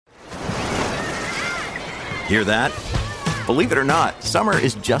Hear that? Believe it or not, summer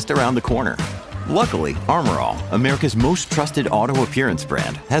is just around the corner. Luckily, Armor All, America's most trusted auto appearance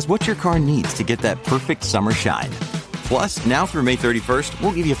brand, has what your car needs to get that perfect summer shine. Plus, now through May 31st,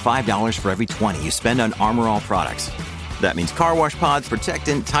 we'll give you $5 for every $20 you spend on Armor All products. That means car wash pods,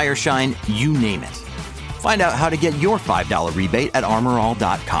 protectant, tire shine, you name it. Find out how to get your $5 rebate at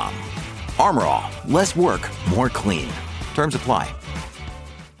armorall.com. Armor All, less work, more clean. Terms apply.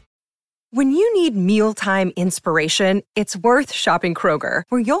 When you need mealtime inspiration, it's worth shopping Kroger,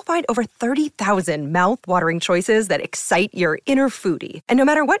 where you'll find over 30,000 mouth-watering choices that excite your inner foodie. And no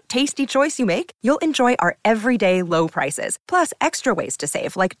matter what tasty choice you make, you'll enjoy our everyday low prices, plus extra ways to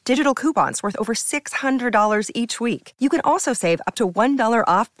save, like digital coupons worth over $600 each week. You can also save up to $1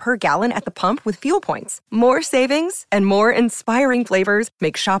 off per gallon at the pump with fuel points. More savings and more inspiring flavors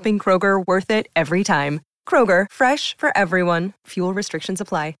make shopping Kroger worth it every time. Kroger, fresh for everyone. Fuel restrictions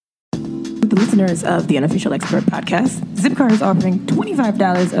apply. The listeners of the Unofficial Expert podcast, Zipcar is offering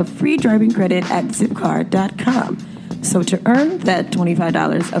 $25 of free driving credit at zipcar.com. So to earn that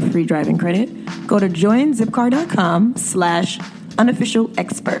 $25 of free driving credit, go to joinzipcar.com/unofficial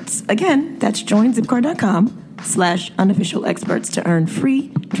experts. Again, that's joinzipcar.com/unofficial experts to earn free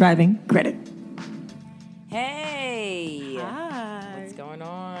driving credit. Hey. Hi. What's going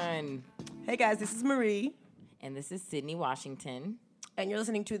on? Hey guys, this is Marie. And this is Sydney Washington. And you're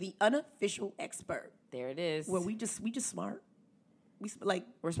listening to the Unofficial Expert. There it is. Where we just smart.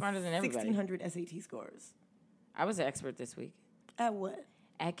 We're smarter than everybody. 1,600 SAT scores. I was an expert this week. At what?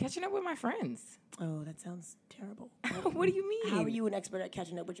 At catching up with my friends. Oh, that sounds terrible. What do you mean? How are you an expert at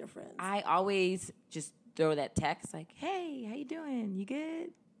catching up with your friends? I always just throw that text like, hey, how you doing? You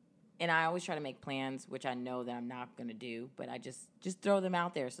good? And I always try to make plans, which I know that I'm not going to do, but I just throw them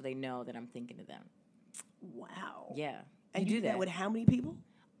out there so they know that I'm thinking of them. Wow. Yeah. And you do that with how many people?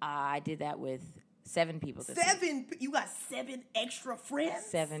 I did that with 7 people this week. 7? You got 7 extra friends?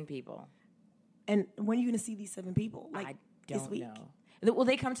 7 people. And when are you going to see these 7 people? I Like don't this week? know. Well,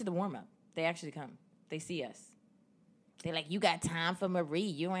 they come to the warm-up. They actually come. They see us. They're like, you got time for Marie.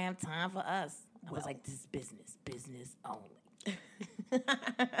 You don't have time for us. I was like, this is business only.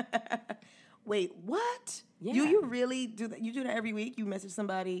 Wait, what? Yeah. You really do that? You do that every week? You message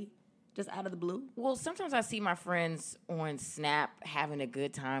somebody just out of the blue? Well, sometimes I see my friends on Snap having a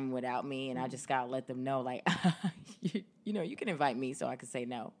good time without me, and I just got to let them know, like, you can invite me so I can say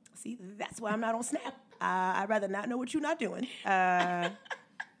no. See, that's why I'm not on Snap. I'd rather not know what you're not doing. I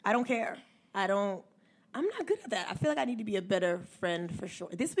don't care. I'm not good at that. I feel like I need to be a better friend for sure.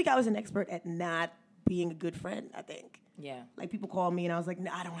 This week I was an expert at not being a good friend, I think. Yeah. Like people call me and I was like, no,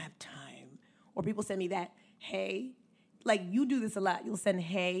 I don't have time. Or people send me that, hey. Like you do this a lot. You'll send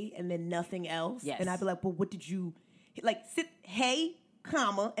hey and then nothing else. Yes. And I'd be like, well, what did you, like hey,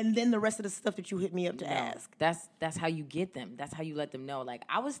 comma, and then the rest of the stuff that you hit me up to ask. That's how you get them. That's how you let them know. Like,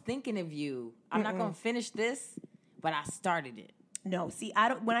 I was thinking of you. I'm not going to finish this, but I started it. No, see, I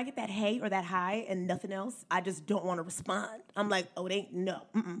don't. When I get that hey or that hi and nothing else, I just don't want to respond. I'm like, oh, it ain't no,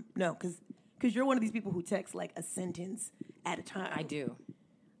 because you're one of these people who text like a sentence at a time. I do,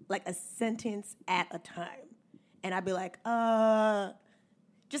 like a sentence at a time, and I'd be like,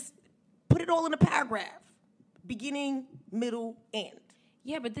 just put it all in a paragraph, beginning, middle, end.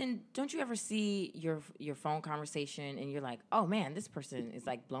 Yeah, but then don't you ever see your phone conversation and you're like, oh man, this person is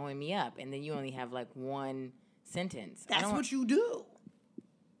like blowing me up, and then you only have like one sentence. That's what you do.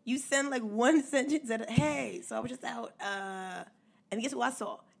 You send like one sentence at a, hey, so I was just out, and guess who I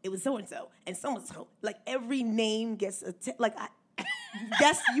saw? It was so-and-so, and so-and-so. Like, every name gets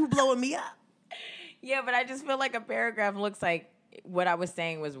that's you blowing me up. Yeah, but I just feel like a paragraph looks like what I was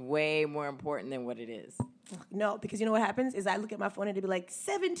saying was way more important than what it is. No, because you know what happens is I look at my phone and it'd be like,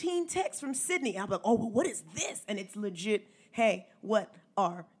 17 texts from Sydney. I'm like, oh, well, what is this? And it's legit, hey, what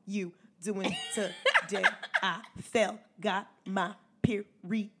are you doing today? I got my period.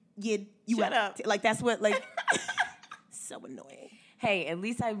 Shut up. Like, that's what, like, so annoying. Hey, at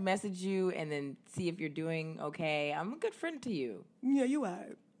least I message you and then see if you're doing okay. I'm a good friend to you. Yeah, you are.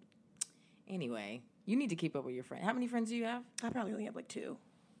 Anyway, you need to keep up with your friends. How many friends do you have? I probably only have like 2.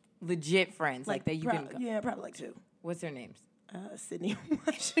 Legit friends, like that you can go. Yeah, probably like 2. What's their names? Sydney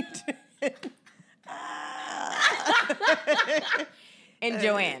Washington. And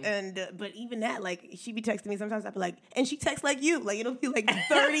Joanne. And but even that, like, she be texting me sometimes. I'd be like, and she texts like you. Like, it'll be like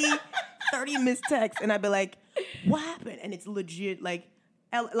 30 missed texts. And I'd be like, what happened? And it's legit, like,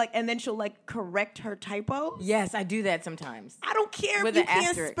 And then she'll like correct her typos. Yes, I do that sometimes. I don't care With if you an can't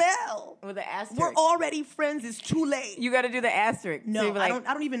asterisk. spell. With an asterisk. We're already friends. It's too late. You got to do the asterisk. No, So you'll be like,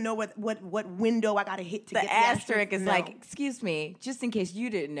 I don't even know what window I got to hit to the get the asterisk is No. like, excuse me, just in case you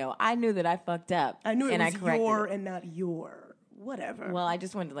didn't know, I knew that I fucked up. I knew it and was I corrected your it. and not your. Whatever. Well, I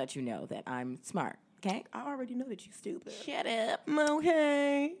just wanted to let you know that I'm smart. Okay? I already know that you stupid. Shut up.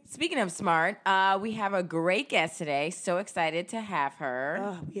 Okay. Speaking of smart, we have a great guest today. So excited to have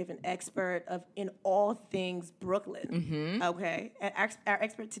her. We have an expert in all things Brooklyn. Mm-hmm. Okay. And our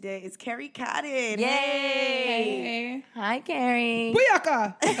expert today is Kerry Coddett. Yay! Hey. Hi, Kerry.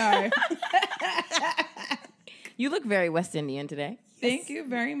 Booyaka! Sorry. You look very West Indian today. Thank you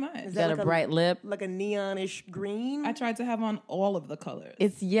very much. Is Got like a bright lip. Like a neonish green. I tried to have on all of the colors.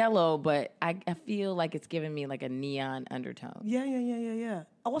 It's yellow, but I feel like it's giving me like a neon undertone. Yeah.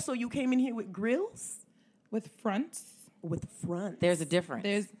 Also, you came in here with grills? With fronts. With fronts. There's a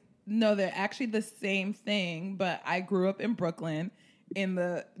difference. They're actually the same thing, but I grew up in Brooklyn in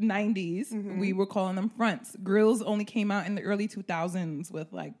the 90s. Mm-hmm. We were calling them fronts. Grills only came out in the early 2000s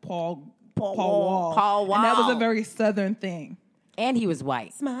with like Paul Wall. Paul Wall. And that was a very Southern thing. And he was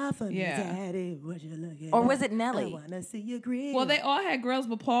white. Smile for me, Yeah. daddy. What you looking Or at? was it Nelly? I wanna see your grill. Well, they all had grills,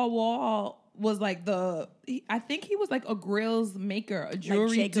 but Paul Wall was like I think he was like a grills maker, a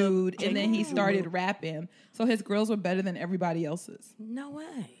jewelry dude, and then he started rapping. So his grills were better than everybody else's. No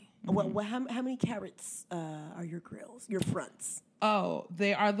way. Well, how many carats are your grills? Your fronts? Oh,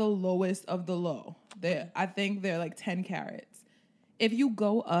 they are the lowest of the low. I think they're like 10 carats. If you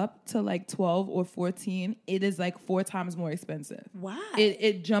go up to like 12 or 14, it is like 4 times more expensive. Why?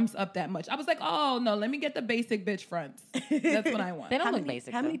 It jumps up that much. I was like, oh no, let me get the basic bitch fronts. That's what I want. They don't How look many,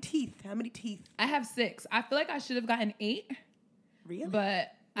 basic. How though. many teeth? How many teeth? I have 6. I feel like I should have gotten 8, Really?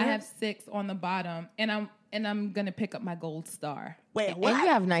 but I have 6 on the bottom, and I'm gonna pick up my gold star. Wait, And what? you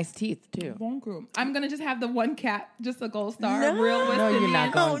have nice teeth too. I'm gonna just have the one cap, just a gold star. No. Real West No, you're Indian.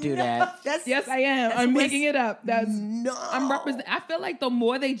 not going to do that. That's, Yes, I am. that's I'm West- making it up. No. I'm representing. I feel like the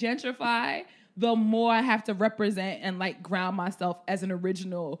more they gentrify, the more I have to represent and like ground myself as an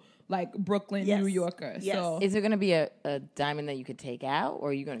original like Brooklyn, Yes. New Yorker. Yes. So Is there going to be a diamond that you could take out, or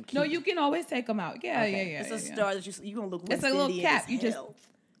are you going to keep? no, you can always take them out. Yeah, Okay. yeah. It's a yeah. star that you gonna look. It's West a little Indian cap. as You just hell.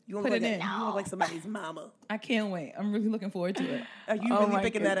 You gonna put look it like in. You look like somebody's mama. I can't wait. I'm really looking forward to it. Are you Oh really my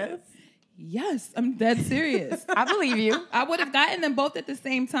picking that up? goodness. Yes, I'm dead serious. I believe you. I would have gotten them both at the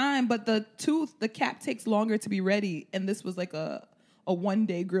same time, but the cap takes longer to be ready, and this was like a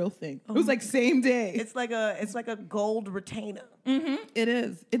 1-day grill thing. It was like same day. It's like a gold retainer. It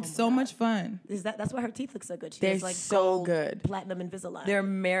is. It's so much fun. That's why her teeth look so good. She They're has like so gold, good. platinum Invisalign. They're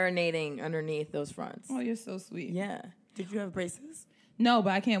marinating underneath those fronts. Oh, you're so sweet. Yeah. Did you have braces? No,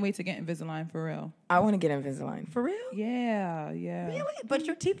 but I can't wait to get Invisalign for real. I want to get Invisalign. For real? Yeah. Really? But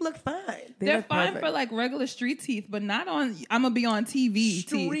your teeth look fine. They're look fine perfect. for like regular street teeth, but not on. I'm gonna be on TV. Teeth.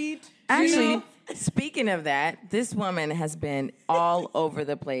 Street. Actually, know? speaking of that, this woman has been all over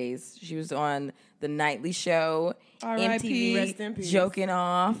the place. She was on the Nightly Show, R.I.P. Rest in MTV, peace. joking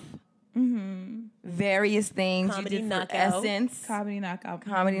off, various things. Comedy you did Knockout. for Essence, Comedy knockout.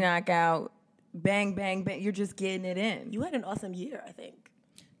 Comedy Knockout, Bang Bang Bang. You're just getting it in. You had an awesome year, I think.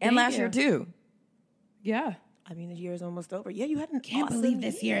 And Thank last you. year too. Yeah. I mean, the year is almost over. Yeah, you had an Can't awesome believe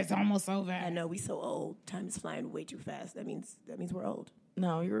this year. year is almost over. I know, we so old. Time is flying way too fast. That means we're old.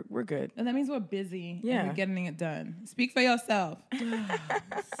 No, we're good. And that means we're busy. Yeah. And we're getting it done. Speak for yourself.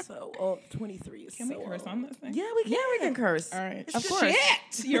 So old. 23 is Can so we curse old. on this thing? Yeah, we can. Yeah, we can curse. All right. Of course.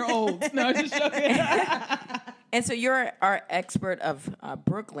 Shit, you're old. No, just joking. And so you're our expert of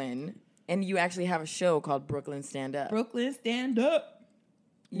Brooklyn, and you actually have a show called Brooklyn Stand Up. Brooklyn, stand up.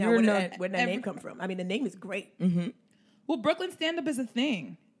 Now, You're where did that name come from? I mean, the name is great. Well, Brooklyn stand up is a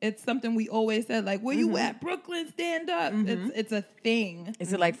thing. It's something we always said, like, where you at? Brooklyn stand up. It's a thing.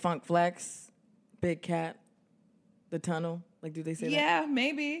 Is it like Funk Flex, Big Cat, The Tunnel? Like, do they say that? Yeah,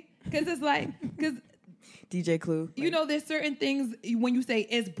 maybe. Because it's like, because DJ Clue. you know, there's certain things when you say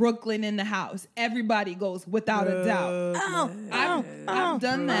it's Brooklyn in the house, everybody goes without a doubt. I've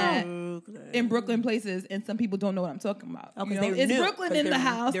done that in Brooklyn places, and some people don't know what I'm talking about. Oh, 'cause You know, they're it's new, Brooklyn 'cause in the they're-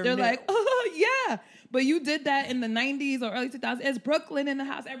 house. they're They're new. like, oh yeah, but you did that in the '90s or early 2000s. It's Brooklyn in the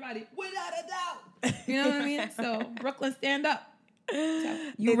house. Everybody without a doubt. You know what I mean? So Brooklyn, stand up.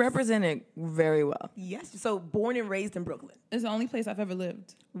 You represent it very well. Yes. So born and raised in Brooklyn. It's the only place I've ever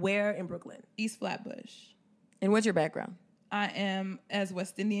lived. Where in Brooklyn? East Flatbush. And what's your background? I am as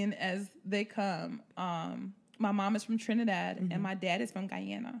West Indian as they come. My mom is from Trinidad, and my dad is from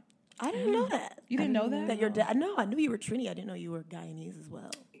Guyana. I didn't know that. You didn't know that? That your dad? No, I knew you were Trini. I didn't know you were Guyanese as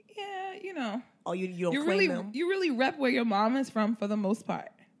well. Yeah, you know. Oh, you don't You claim really them? you really rep where your mom is from for the most part.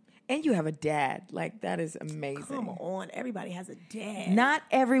 And you have a dad. Like, that is amazing. Come on, everybody has a dad. Not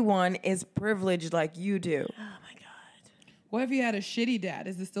everyone is privileged like you do. Oh my god. What if you had a shitty dad?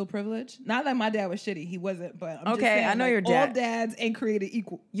 Is it still privilege? Not that my dad was shitty. He wasn't, but I'm just Okay, saying, I know like, your dad. all dads ain't created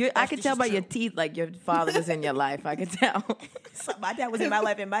equal. I could this tell is by true. your teeth, like, your father was in your life. I could tell. So my dad was in my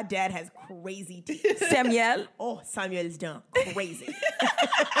life, and my dad has crazy teeth. Samuel. Oh, Samuel is done crazy.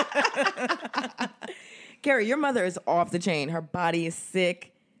 Kerry, your mother is off the chain. Her body is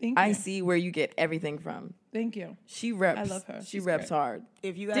sick. Thank I you. see where you get everything from. Thank you. She reps. I love her. She She's reps great. hard.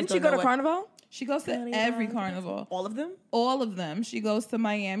 If you guys Didn't don't she go know to what- Carnival? She goes to every carnival. All of them? All of them. She goes to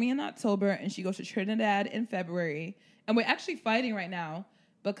Miami in October, and she goes to Trinidad in February. And we're actually fighting right now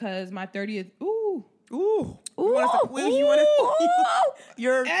because my 30th. Ooh. Ooh. You want us to quiz? You want us?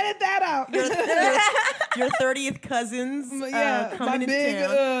 Your Edit that out. your 30th cousins yeah, my coming into big.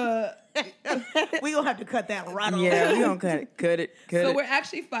 town. We gonna have to cut that right off. Yeah, we don't cut it. Cut it. Cut So it. we're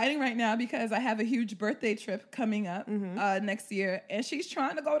actually fighting right now because I have a huge birthday trip coming up next year, and she's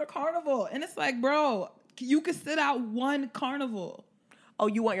trying to go to Carnival, and it's like, bro, you could sit out one Carnival Oh,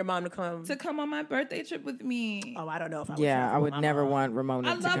 you want your mom to come? to come on my birthday trip with me. Oh, I don't know if I would. Yeah, travel I with would my never mom. want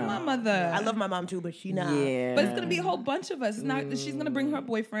Ramona I to love come. my mother. I love my mom too, but she not. Yeah. But it's gonna be a whole bunch of us. It's not. She's gonna bring her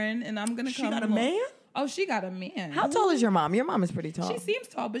boyfriend, and I'm gonna She come. got a along. man? Oh, she got a man. How tall is your mom? Your mom is pretty tall. She seems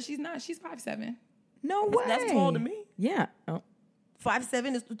tall, but she's not. She's 5'7". No way. That's tall to me. Yeah. Oh.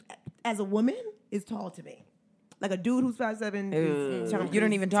 5'7" is, as a woman, is tall to me. Like a dude who's 5'7" is Tom You don't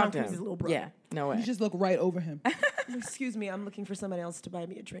Cruise- even Tom talk to Cruise's him. little brother. Yeah. No way. You just look right over him. Excuse me, I'm looking for somebody else to buy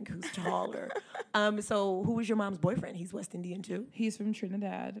me a drink who's taller. So who was your mom's boyfriend? He's West Indian too? He's from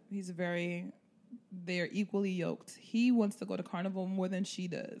Trinidad. They're equally yoked. He wants to go to Carnival more than she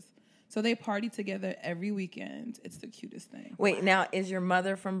does. So they party together every weekend. It's the cutest thing. Wait, now is your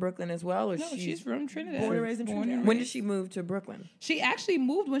mother from Brooklyn as well, or No, she's from Trinidad. Born and raised in Trinidad. When did she move to Brooklyn? She actually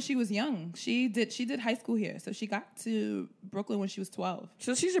moved when she was young. She did high school here. So she got to Brooklyn when she was 12.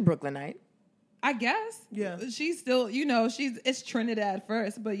 So she's a Brooklynite. I guess. Yeah. She's still, it's Trinidad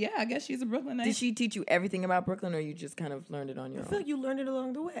first, but yeah, I guess she's a Brooklynite. Did she teach you everything about Brooklyn, or you just kind of learned it on your I feel own? like you learned it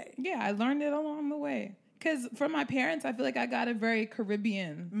along the way. Yeah, I learned it along the way. Because from my parents, I feel like I got a very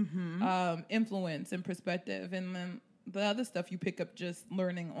Caribbean influence and perspective. And then the other stuff you pick up just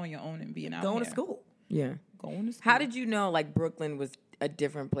learning on your own and being out Going here. to school. Yeah. Going to school. How did you know like Brooklyn was a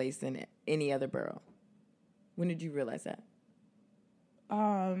different place than any other borough? When did you realize that?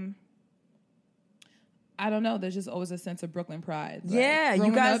 I don't know. There's just always a sense of Brooklyn pride. Yeah, you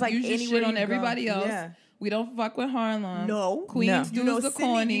growing guys, up, like, you just anywhere shit on you go. everybody else. Yeah. We don't fuck with Harlem. No. Queens No. do the Sydney,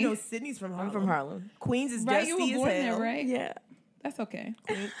 corny. you know Sydney's from Harlem. I'm from Harlem. Queens is Right, dusty you were as born hell. there, right? Yeah. That's okay.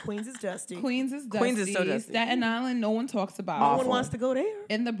 Queens is dusty. Queens is dusty. Queens is so dusty. Staten Island, no one talks about. No Awful. one wants to go there.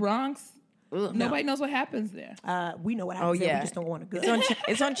 In the Bronx, Ugh. nobody knows what happens there. We know what happens Oh there. yeah. We just don't want to go.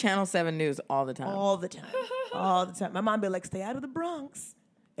 It's on Channel 7 News all the time. All the time. All the time. My mom be like, stay out of the Bronx.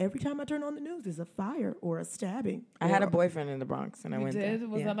 Every time I turn on the news, there's a fire or a stabbing. I had a boyfriend in the Bronx, and I You went did? there.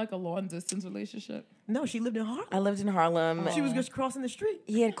 Was Yeah. that like a long distance relationship? No, she lived in Harlem. I lived in Harlem. She was just crossing the street.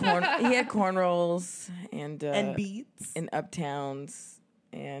 He had cornrows and beads. and uptowns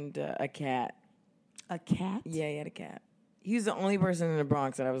and a cat. A cat? Yeah, he had a cat. He was the only person in the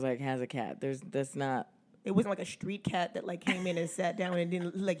Bronx that I was like has a cat. That's not. It wasn't like a street cat that like came in and sat down and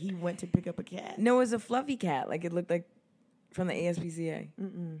didn't like he went to pick up a cat. No, it was a fluffy cat. Like it looked like from the ASPCA.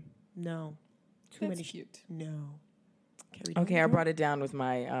 No. Too That's many. cute. No. Kerry, don't Okay, do I it. brought it down with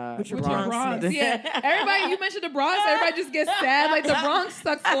my With your With your Bronx. Bronx. Yeah. Everybody, you mentioned the Bronx, everybody just gets sad. Like the Bronx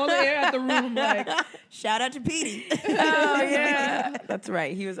sucks all the air out the room. Like, Shout out to Petey. Oh yeah, that's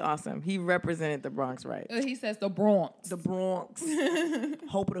right. He was awesome. He represented the Bronx right. he says the Bronx. The Bronx.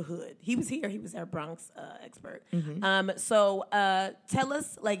 Hope of the hood. He was here. He was our Bronx expert. So tell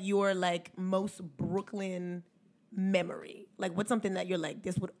us like your like most Brooklyn memory. Like what's something that you're like,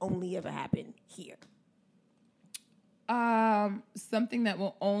 this would only ever happen here? Something that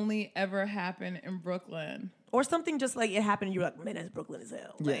will only ever happen in Brooklyn. Or something just like it happened and you're like, man, that's Brooklyn as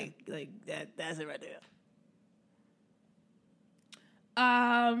hell. Yeah. Like that's it right there.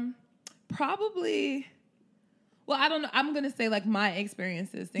 Probably. Well, I don't know. I'm gonna say like my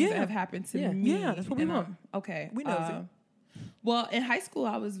experiences, things that Yeah. have happened to Yeah. me. Yeah, that's what we and, want. Okay, We know well, in high school,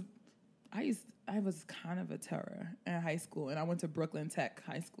 I was kind of a terror in high school, and I went to Brooklyn Tech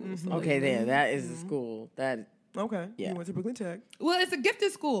High School. So like, Okay, there. That is a school. That Okay. Yeah. You went to Brooklyn Tech. well, it's a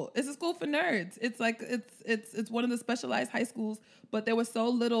gifted school. It's a school for nerds. It's like it's one of the specialized high schools, but there were so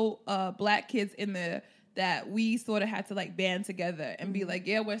little black kids in there that we sort of had to like band together and be like,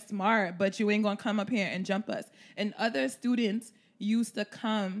 yeah, we're smart, but you ain't gonna come up here and jump us. And other students used to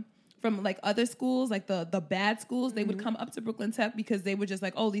come from like other schools, like the bad schools, they would come up to Brooklyn Tech because they were just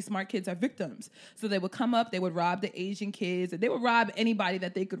like, oh, these smart kids are victims. So they would come up, they would rob the Asian kids, and they would rob anybody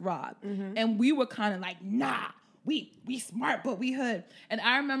that they could rob. And we were kind of like, nah, we smart, but we hood. And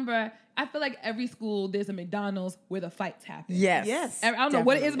I remember, I feel like every school, there's a McDonald's where the fights happen. Yes. I don't know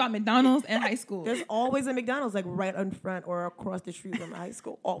what it is about McDonald's and high school. There's always a McDonald's like right in front or across the street from high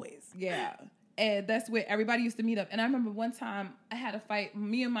school. Always. Yeah. And that's where everybody used to meet up. And I remember one time I had a fight.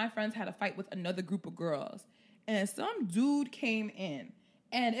 Me and my friends had a fight with another group of girls. And some dude came in.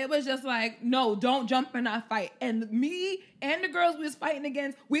 And it was just like, no, don't jump in our fight. And me and the girls we was fighting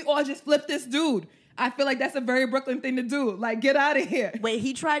against, we all just flipped this dude. I feel like that's a very Brooklyn thing to do. Like, get out of here. Wait,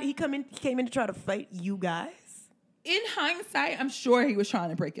 he came in to try to fight you guys? In hindsight, I'm sure he was trying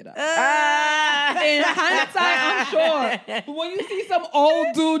to break it up. In hindsight, I'm sure. But when you see some old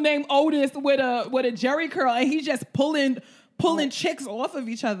dude named Otis with a Jerry curl and he's just pulling chicks off of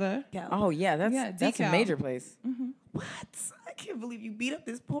each other. Oh yeah, that's a major place. Mm-hmm. What? I can't believe you beat up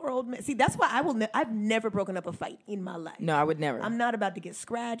this poor old man. See, that's why I've never broken up a fight in my life. No, I would never. I'm not about to get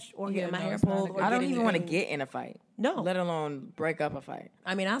scratched or get my hair it's not pulled. a Or good I don't get even want to anything. get in a fight. No. Let alone break up a fight.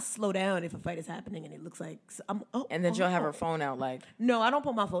 I mean, I'll slow down if a fight is happening and it looks like And then she'll have her phone out like. No, I don't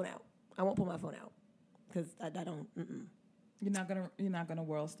pull my phone out. I won't pull my phone out because I don't. You're not gonna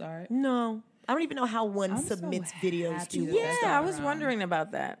world star it. No, I don't even know how one I'm so submits videos happy to. that World Yeah, Star. I was wondering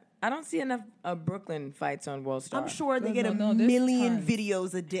about that. I don't see enough Brooklyn fights on World Star. I'm sure they get a there's million tons.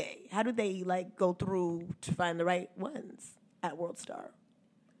 videos a day. How do they like go through to find the right ones at World Star?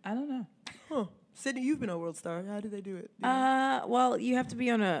 I don't know. Huh. Sydney, you've been on World Star. How do they do it? Well, you have to be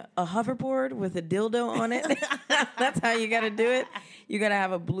on a hoverboard with a dildo on it. That's how you got to do it. You got to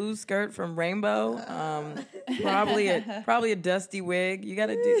have a blue skirt from Rainbow. Probably a dusty wig. You got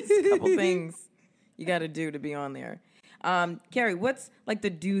to do a couple things. You got to do to be on there. Kerry, what's like the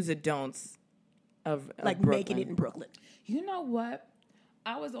do's and don'ts of like Brooklyn? making it in Brooklyn. You know what?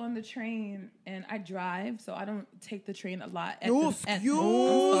 I was on the train and I drive, so I don't take the train a lot. I'm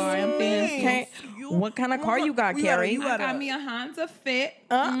sorry, I'm fancy. Okay. What kind of car you got, Kerry? I got me a Honda Fit.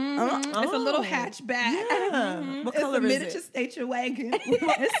 It's a little hatchback. Yeah. What It's color a is miniature it? station wagon.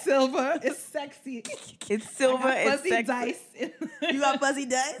 It's silver. It's sexy. It's silver. I got It's fuzzy sexy. dice. You got fuzzy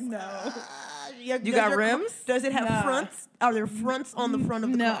dice? No. You got rims? Does it have No. fronts? Are there fronts on the front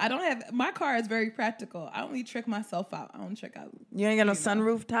of the No, car? I don't have. My car is very practical. I only trick myself out. I don't trick out. You ain't got no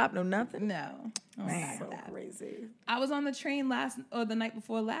sunroof top, no nothing. No. I don't have So that. crazy. I was on the train the night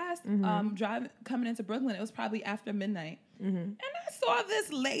before last, driving, coming into Brooklyn. It was probably after midnight. And I saw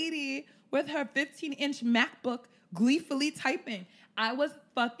this lady with her 15-inch MacBook gleefully typing. I was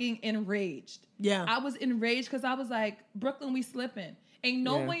fucking enraged. Yeah. I was enraged because I was like, Brooklyn, we slipping. Ain't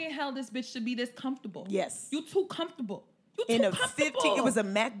no way in hell this bitch should be this comfortable. Yes. You too comfortable. You too In a comfortable. 15, it was a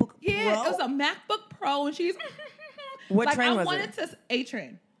MacBook Yeah, Pro. it was a MacBook Pro, and she's What like, train I was wanted it? to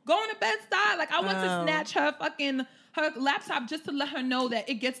A-train. Going to Bed-Stuy. Like, I want to snatch her laptop just to let her know that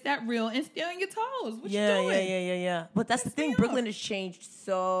it gets that real and stay on your toes. What you doing? Yeah. But that's the thing. me Brooklyn off. has changed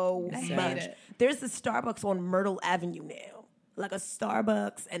so I hate much. it. There's a Starbucks on Myrtle Avenue now. Like a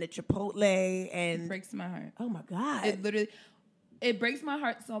Starbucks and a Chipotle It and... breaks my heart. Oh, my God. It breaks my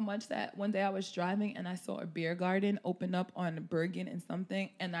heart so much that one day I was driving and I saw a beer garden open up on Bergen and something,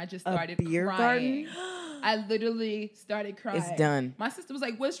 and I just started beer crying. I literally started crying. It's done. My sister was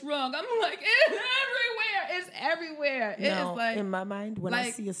like, "What's wrong?" I'm like, "It's everywhere. It is like in my mind, when I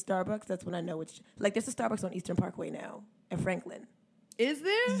like- see a Starbucks, that's when I know it's... Like, there's a Starbucks on Eastern Parkway now in Franklin. Is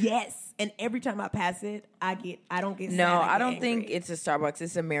there? Yes. And every time I pass it, I don't get sad. No, I get don't angry. think it's a Starbucks.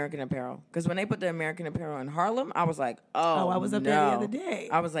 It's American Apparel. Because when they put the American Apparel in Harlem, I was like, Oh, I was up there the other day.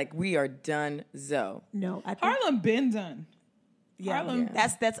 I was like, we are done, Zoe. No, I think... Harlem been done. Yeah, Harlem-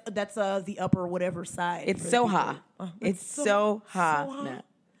 that's the upper whatever side. It's for so the people. hot. It's so hot. hot. now.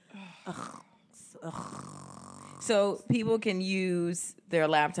 So people can use their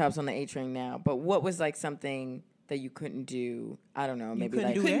laptops on the A-Train now. But what was like something that you couldn't do? I don't know. Maybe couldn't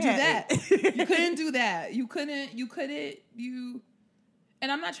like do Couldn't do that. that. You couldn't do that.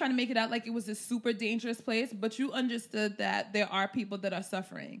 And I'm not trying to make it out like it was a super dangerous place, but you understood that there are people that are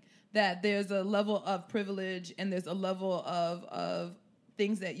suffering, that there's a level of privilege and there's a level of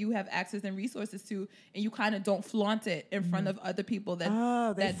things that you have access and resources to, and you kind of don't flaunt it in front of other people that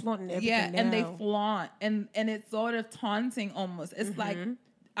Oh, they're flaunting everything yeah, and they now. flaunt and it's sort of taunting almost. It's like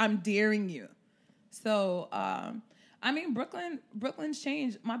I'm daring you. So I mean, Brooklyn's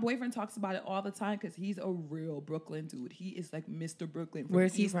changed. My boyfriend talks about it all the time because he's a real Brooklyn dude. He is like Mr. Brooklyn from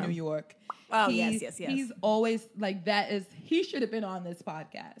Where's he East from? New York. Oh, yes. He's always like he should have been on this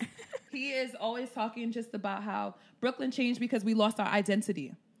podcast. He is always talking just about how Brooklyn changed because we lost our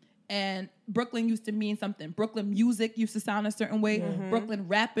identity. and Brooklyn used to mean something. Brooklyn music used to sound a certain way. Brooklyn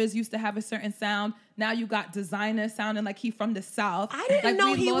rappers used to have a certain sound. Now you got designers sounding like he from the South. I didn't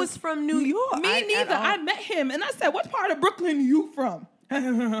know he was from New York. Me neither. I met him and I said, "What part of Brooklyn you from?" I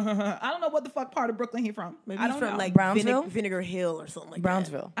don't know what the fuck part of Brooklyn he from. Maybe I he's don't from know. like Brownsville? Vinegar Hill or something like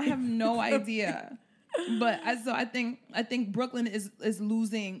Brownsville. I have no idea. But I think Brooklyn is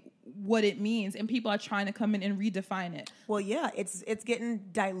losing what it means, and people are trying to come in and redefine it. Well, yeah, it's getting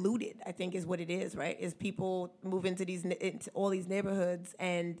diluted, I think is what it is, right? Is people move into all these neighborhoods,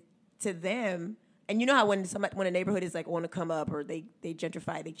 and to them, and you know how when a neighborhood is like on to come up or they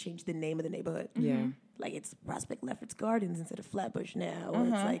gentrify, they change the name of the neighborhood. Yeah. Like it's Prospect Lefferts Gardens instead of Flatbush now. Or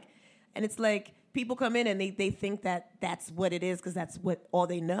it's like people come in and they think that that's what it is because that's what all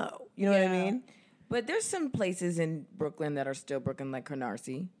they know. You know what I mean? But there's some places in Brooklyn that are still Brooklyn, like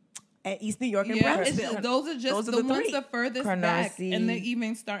Canarsie. At East New York and Yeah, Brownsville. those are just the ones three. the furthest back, Canarsie. and they're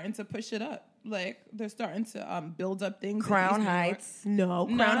even starting to push it up. Like they're starting to build up things. in Crown East New York. Heights. No,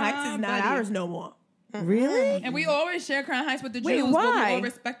 Crown Nah, Heights is not buddy. ours no more. Really? And we always share Crown Heights with the Wait, Jews, but why? we all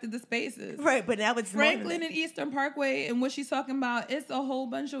respected the spaces. Right, but now it's Franklin and Eastern Parkway, and what she's talking about, it's a whole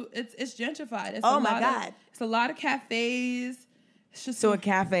bunch of it's gentrified. It's Oh, a my lot God. it's a lot of cafes. It's just So a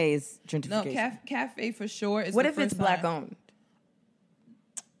cafe is no gentrification. cafe for sure. Is What the if it's first black sign. owned?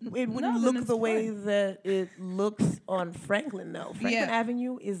 It wouldn't No, then look it's the way fine. that it looks on Franklin though. Franklin Yeah.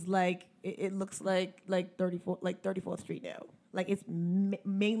 Avenue is like it looks like 34th Street now. Like it's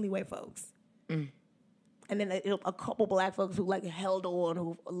mainly white folks. And then a couple black folks who like held on,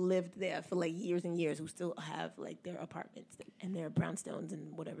 who lived there for like years and years, who still have like their apartments and their brownstones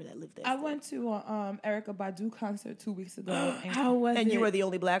and whatever that live there. I still. went to Erica Badu concert 2 weeks ago. and How was And it? you were the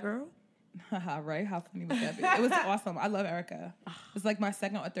only black girl? right? How funny would that be? It was awesome. I love Erica. It's like my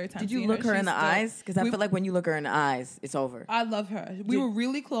second or third time. Did you seeing look her in She's the dope. eyes? Because I feel like when you look her in the eyes, it's over. I love her. We were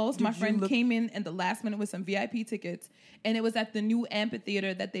really close. My friend came in at the last minute with some VIP tickets, and it was at the new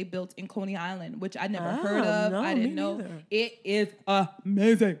amphitheater that they built in Coney Island, which I never heard of. no, I me didn't know. neither. It is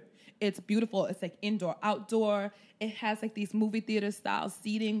amazing. It's beautiful. It's like indoor, outdoor. It has like these movie theater style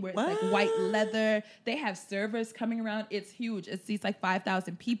seating where it's like white leather. They have servers coming around. It's huge. It seats like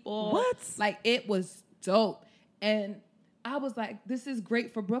 5,000 people. What? Like it was dope. And I was like, this is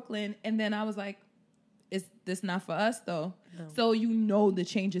great for Brooklyn. And then I was like, is this not for us though? No. So you know the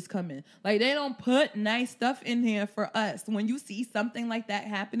change is coming. Like they don't put nice stuff in here for us. When you see something like that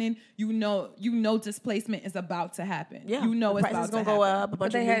happening, you know displacement is about to happen. Yeah, You know the it's price about is to gonna happen. go up. A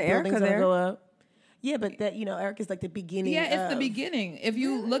bunch they of had new Erica buildings there. gonna go up. Yeah, but that Erica's like the beginning. Yeah, it's the of- beginning. If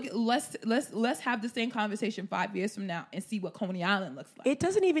you look, let's have the same conversation 5 years from now and see what Coney Island looks like. It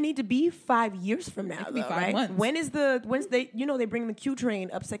doesn't even need to be 5 years from now. could be though, 5 right? months. When's they bring the Q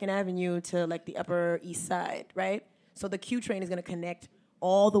train up 2nd Avenue to like the Upper East Side, right? So the Q train is going to connect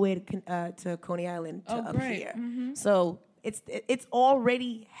all the way to Coney Island to up great. here. So it's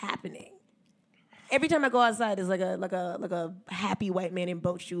already happening. Every time I go outside, there's like a happy white man in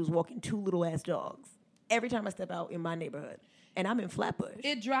boat shoes walking 2 little ass dogs. Every time I step out in my neighborhood, and I'm in Flatbush.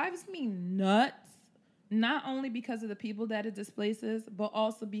 It drives me nuts, not only because of the people that it displaces, but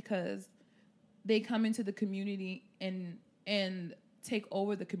also because they come into the community and take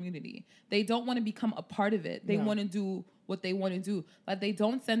over the community. They don't want to become a part of it. They want to do what they want to do. Like they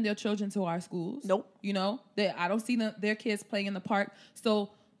don't send their children to our schools. Nope. You know, I don't see their kids playing in the park.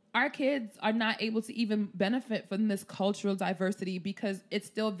 So our kids are not able to even benefit from this cultural diversity because it's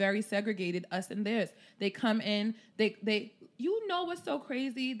still very segregated, us and theirs. They come in, they you know what's so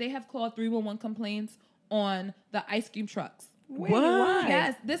crazy? They have called 311 complaints on the ice cream trucks. Wait, why?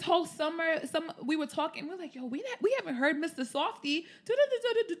 Yes, this whole summer, we were talking. We were like, "Yo, we haven't heard Mr. Softy."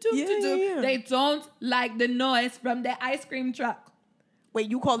 Yeah. They don't like the noise from the ice cream truck. Wait,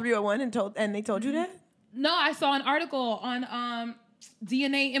 you called 301 and they told you that? No, I saw an article on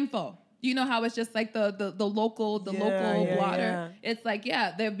DNA Info. You know how it's just like the local blotter. Yeah. It's like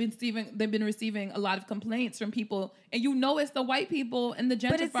they've been receiving a lot of complaints from people, and you know it's the white people and the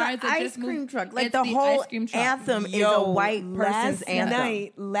gentrifiers. But it's the that ice just cream moved. truck. Like It's the whole ice cream truck. anthem is a white person's anthem.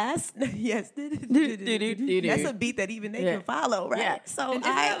 Last yes, that's a beat that even they can follow, right? Yeah. So Isn't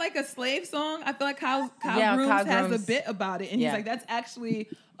that like a slave song? I feel like Kyle Grooms Kyle has a Grooms. bit about it, and he's Yeah. like, "That's actually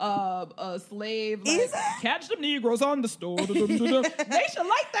a slave. Like, Is it? catch them Negroes on the store." They should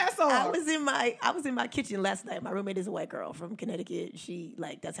like that song. I was in my kitchen last night. My roommate is a white girl from Connecticut. She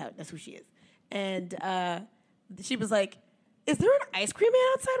that's who she is, and she was like, "Is there an ice cream man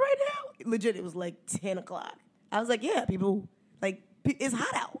outside right now?" Legit, it was like 10 o'clock. I was like, "Yeah, people it's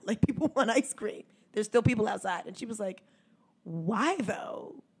hot out. Like people want ice cream. There's still people outside." And she was like, "Why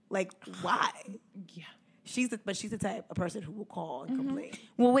though? Like why?" Yeah. she's the type of person who will call and complain.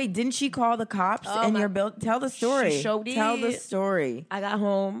 Well, wait, didn't she call the cops in your building? Tell the story. She sure did. Tell the story. I got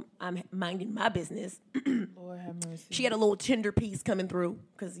home. I'm minding my business. Lord have mercy. She had a little Tinder piece coming through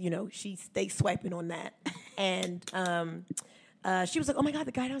because, she stays swiping on that. And she was like, oh, my God,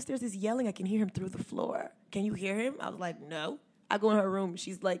 the guy downstairs is yelling. I can hear him through the floor. Can you hear him? I was like, no. I go in her room.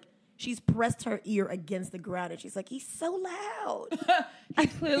 She's like, she's pressed her ear against the ground. And she's like, he's so loud.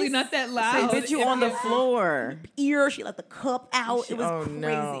 He's clearly not that loud. They put you on the floor. She let the cup out. It was crazy.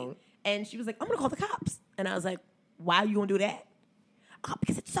 No. And she was like, I'm going to call the cops. And I was like, why are you going to do that? Oh,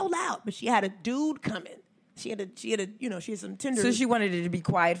 because it's so loud. But she had a dude coming. She had some Tinder. So she wanted it to be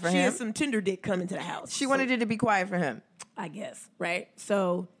quiet for him? She had some Tinder dick coming to the house. She wanted it to be quiet for him. I guess, right?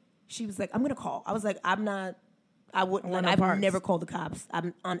 So she was like, I'm going to call. I was like, I wouldn't. Like, I've never called the cops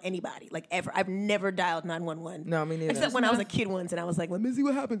on anybody, like ever. I've never dialed 911. No, me neither. Except when I was a kid once, and I was like, let me see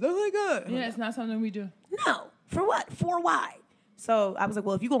what happens. Oh my God. Yeah, it's not something we do. No. For what? For why? So I was like,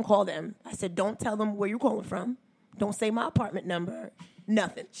 well, if you're going to call them, I said, don't tell them where you're calling from. Don't say my apartment number.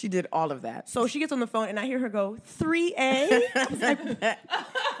 Nothing. She did all of that. So she gets on the phone, and I hear her go, 3A. I was like,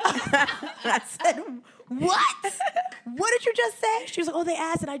 I said, what? What did you just say? She was like, oh, they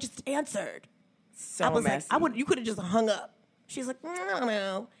asked, and I just answered. So I was messy. like, you could have just hung up. She's like, I don't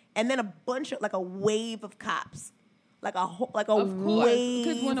know. And then a wave of cops. Like a wave Of course,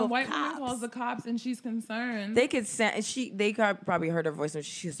 because when a white cops. woman calls the cops and she's concerned, They could send. They could probably heard her voice, and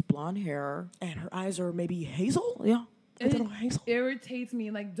she has blonde hair, and her eyes are maybe hazel. Yeah. it irritates me.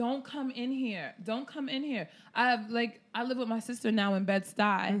 Like, don't come in here. Don't come in here. I live with my sister now in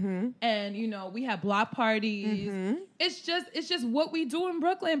Bed-Stuy, and we have block parties. It's just what we do in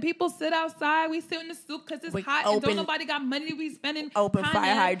Brooklyn. People sit outside. We sit in the stoop because it's hot, and don't nobody got money to be spending. Open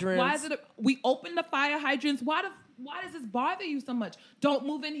fire hydrants. Why is it? We open the fire hydrants. Why does this bother you so much? Don't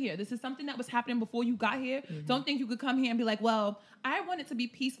move in here. This is something that was happening before you got here. Don't think you could come here and be like, well, I want it to be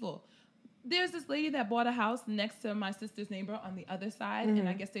peaceful. There's this lady that bought a house next to my sister's neighbor on the other side, and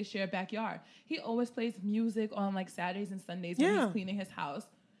I guess they share a backyard. He always plays music on like Saturdays and Sundays when he's cleaning his house.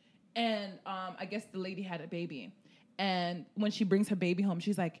 And I guess the lady had a baby. And when she brings her baby home,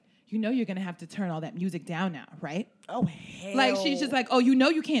 she's like, you're going to have to turn all that music down now, right? Oh, hell. Like, she's just like,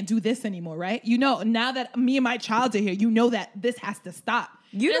 you can't do this anymore, right? Now that me and my child are here, that this has to stop.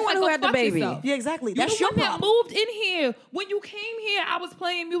 You the one who had the baby. Yourself. Yeah, exactly. You're That's the your one that problem. moved in here. When you came here, I was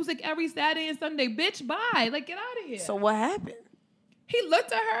playing music every Saturday and Sunday. Bitch, bye. Like, get out of here. So what happened? He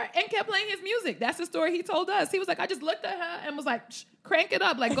looked at her and kept playing his music. That's the story he told us. He was like, I just looked at her and was like, crank it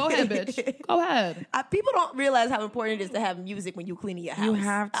up. Like, go ahead, bitch. Go ahead. People don't realize how important it is to have music when you cleaning your house. You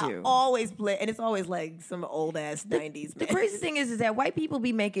have to. I always play, and it's always like some old ass 90s. The crazy thing is that white people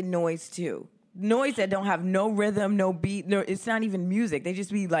be making noise too. Noise that don't have no rhythm, no beat. No, it's not even music. They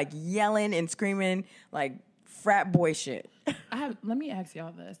just be like yelling and screaming like frat boy shit. Let me ask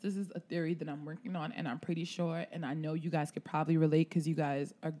y'all this. This is a theory that I'm working on, and I'm pretty sure, and I know you guys could probably relate because you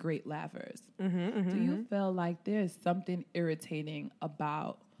guys are great laughers. Do you feel like there's something irritating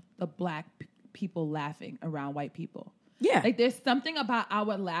about the black people laughing around white people? Yeah. Like, there's something about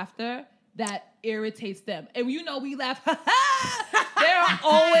our laughter that irritates them. And we laugh,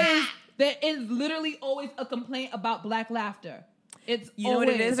 there is literally always a complaint about black laughter. It's know what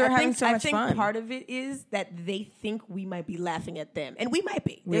it is? They're having so much I think fun. part of it is that they think we might be laughing at them. And we might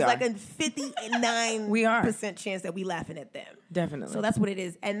be. We There's are. like a 59% chance that we laughing at them. Definitely. So that's what it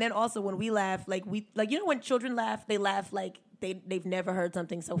is. And then also when we laugh, when children laugh, they laugh like they've never heard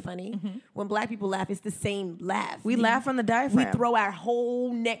something so funny. When black people laugh, it's the same laugh. We laugh on the diaphragm. We throw our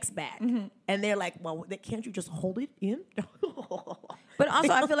whole necks back. And they're like, well, can't you just hold it in? But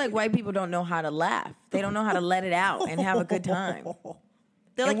also, I feel like white people don't know how to laugh. They don't know how to let it out and have a good time.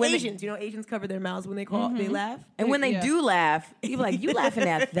 They're And like when Asians. Asians cover their mouths when they they laugh. And when they do laugh, you're like, you laughing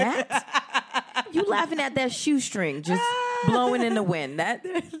at that? You laughing at that shoestring just blowing in the wind? That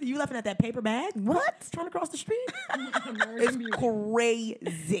You laughing at that paper bag? what? Trying to cross the street? It's crazy.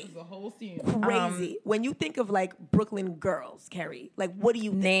 It's a whole scene. Crazy. When you think of like Brooklyn girls, Kerry, like what do you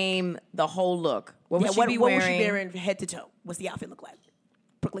think? Name the whole look. What would she be what wearing? would she wearing head to toe? What's the outfit look like?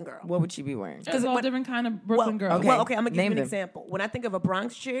 Brooklyn girl. What would she be wearing? There's all different kind of Brooklyn girls. okay. Well, okay, I'm gonna give Name you an them. example. When I think of a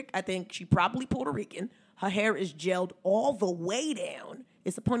Bronx chick, I think she probably Puerto Rican. Her hair is gelled all the way down.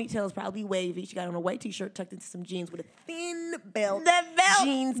 It's a ponytail, is probably wavy. She got on a white t-shirt tucked into some jeans with a thin belt.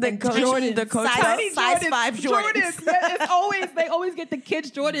 jeans, The and Coach- jeans, the Coach size, belt. size 5 Jordans. Yeah, they always get the kids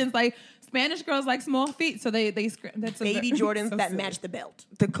Jordans. Like, Spanish girls like small feet, so they that's Baby Jordans so that silly. match the belt.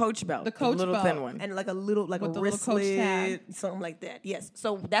 The Coach belt. The Coach little belt. thin one. And like a little, like With a the little Coach tag. wristlet, something like that. Yes.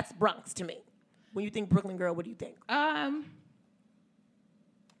 So that's Bronx to me. When you think Brooklyn girl, what do you think?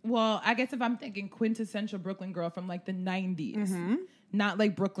 Well, I guess if I'm thinking quintessential Brooklyn girl from like the 90s, not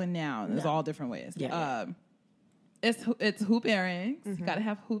like Brooklyn now. There's all different ways. Yeah. It's hoop earrings. You gotta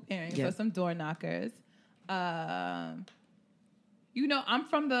have hoop earrings for some door knockers. You know, I'm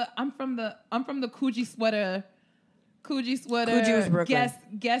from the Coogee sweater. Coogee was Brooklyn.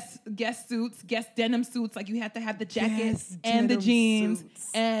 Guess suits, Guess denim suits. Like you have to have the jackets and the jeans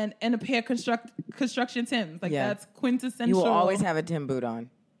and a pair of construction Timbs. Like that's quintessential. You will always have a Tim boot on.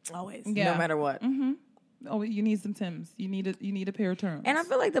 Always. No matter what. Mm-hmm. Oh, you need some Timbs. You need a pair of Timbs. And I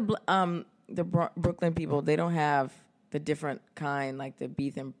feel like the Brooklyn people, they don't have the different kind, like the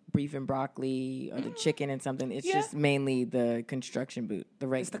beef and broccoli or the chicken and something. It's just mainly the construction boot, the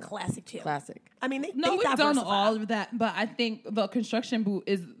regular. It's the classic too. Classic. I mean, we've diversify. done all of that, but I think the construction boot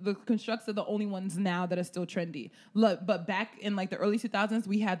is the constructs are the only ones now that are still trendy. Look, but back in like the early 2000s,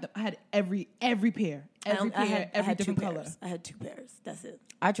 I had every pair, every different color. I had 2 pairs. That's it.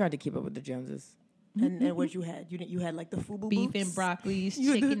 I tried to keep up with the Joneses. And what you had? You had like the FUBU beef boots? and broccoli,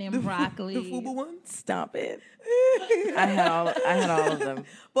 chicken and broccoli. The FUBU ones? Stop it. I had all of them.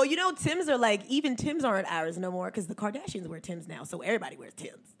 Well, you know, Timbs are like, even Timbs aren't ours no more because the Kardashians wear Timbs now, so everybody wears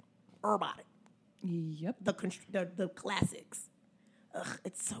Timbs. Everybody. Yep. The classics. Ugh,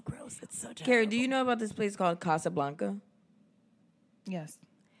 it's so gross. It's so terrible. Carrie, do you know about this place called Casablanca? Yes.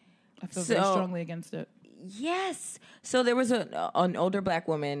 I feel very strongly against it. Yes. So there was an older black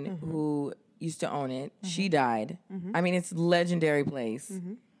woman who used to own it. She died. I mean, it's a legendary place.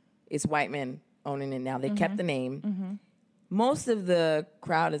 It's white men owning it now. They kept the name. Most of the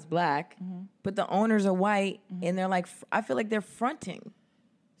crowd is black, but the owners are white, and they're like, I feel like they're fronting.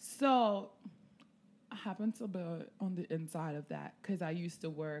 So I happen to be on the inside of that because I used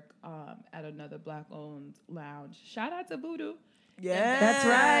to work at another black-owned lounge. Shout out to Voodoo. Yeah, that's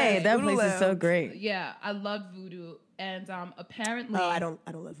right. That Voodoo place is so great. Yeah, I love Voodoo, and apparently, I don't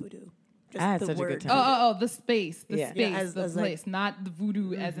love Voodoo. Just I had the such a good word. time. the space, the as place, not the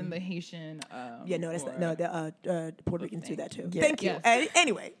Voodoo as in the Haitian. Yeah, no, that's not. No, the Puerto Ricans do that too. Yeah. Thank you. Yes.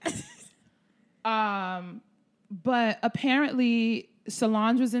 Anyway, but apparently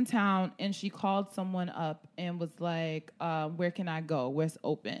Solange was in town and she called someone up and was like, where can I go? Where's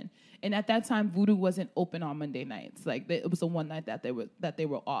open? And at that time, Voodoo wasn't open on Monday nights. Like it was the one night that they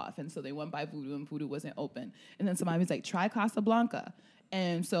were off, and so they went by Voodoo, and Voodoo wasn't open. And then somebody was like, "Try Casablanca."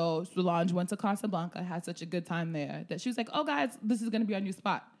 And so Solange went to Casablanca, had such a good time there that she was like, "Oh, guys, this is gonna be our new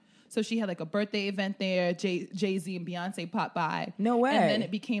spot." So she had like a birthday event there. Jay-Z and Beyonce popped by. No way. And then it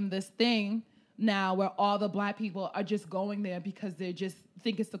became this thing now where all the black people are just going there because they just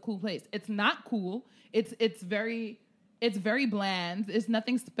think it's a cool place. It's not cool. It's very bland. There's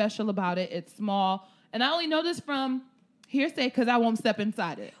nothing special about it. It's small. And I only know this from hearsay because I won't step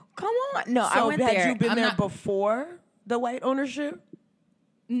inside it. Come on. No, so I went had there. you been I'm there not- before the white ownership?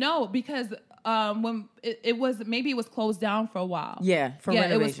 No, because when it was closed down for a while. Yeah, for it was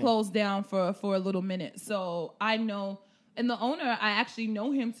renovation. closed down for a little minute. So I know, and the owner, I actually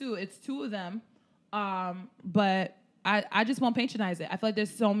know him too. It's 2 of them, but I just won't patronize it. I feel like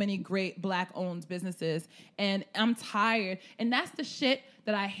there's so many great black-owned businesses, and I'm tired. And that's the shit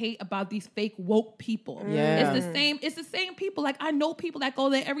that I hate about these fake woke people. Yeah. It's the same people. Like I know people that go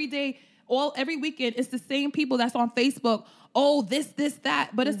there every day. Every weekend, it's the same people that's on Facebook. Oh, this,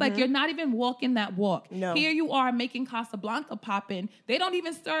 that. But it's like, you're not even walking that walk. No. Here you are making Casablanca poppin'. They don't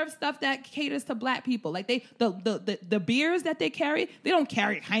even serve stuff that caters to black people. Like the beers that they carry, they don't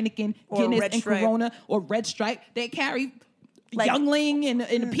carry Heineken, Or Guinness, Red and Stripe. Corona, or Red Stripe. They carry Like- Youngling and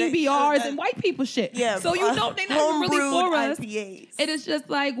PBRs and white people shit. Yeah, So you know they're not really for us. IPAs. It is just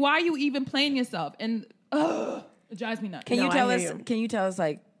like, why are you even playing yourself? And it drives me nuts. Can No, you I tell hear us? you. Can you tell us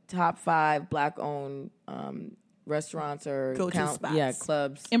like top 5 black-owned restaurants or Go-to spots. Yeah,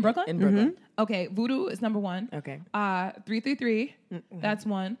 clubs In Brooklyn? In Brooklyn. Okay, Voodoo is number 1. Okay. 333, that's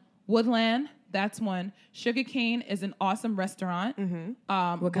one. Woodland, that's one. Sugarcane is an awesome restaurant.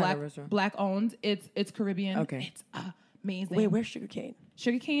 What kind of restaurant? Black owned. It's Caribbean. Okay. It's amazing. Wait, where's Sugarcane?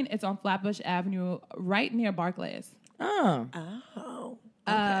 Sugarcane? It's on Flatbush Avenue, right near Barclays. Oh.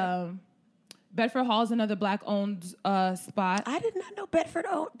 Oh. Bedford Hall is another black owned spot. I did not know Bedford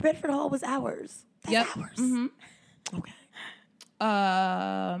Hall was ours. That's Yep. ours. Okay.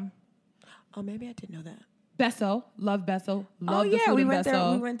 Oh, maybe I didn't know that. Besso, love Besso. Love Oh the yeah, food we in went there.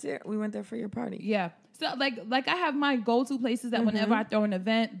 Besso. We went there for your party. Yeah. So like I have my go-to places that whenever I throw an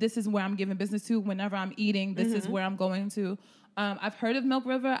event, this is where I'm giving business to. Whenever I'm eating, this is where I'm going to. I've heard of Milk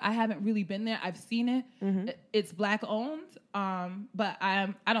River. I haven't really been there. I've seen it. It's Black owned, but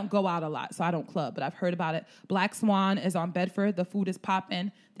I don't go out a lot, so I don't club. But I've heard about it. Black Swan is on Bedford. The food is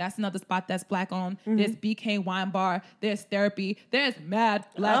popping. That's another spot that's Black owned. There's BK Wine Bar. There's Therapy. There's Mad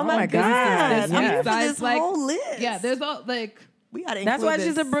Black. Oh my God! There's I'm here for besides, this like, whole list. Yeah, there's all like. We gotta. That's why this.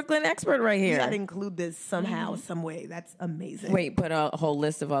 she's a Brooklyn expert right We here. gotta include this somehow, some way. That's amazing. Wait, put a whole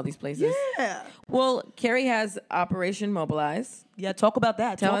list of all these places. Yeah. Well, Kerry has Operation Mobilize. Yeah. Talk about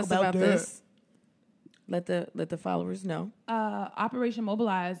that. Tell talk us about that. this. Let the followers know. Operation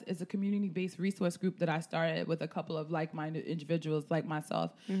Mobilize is a community-based resource group that I started with a couple of like-minded individuals like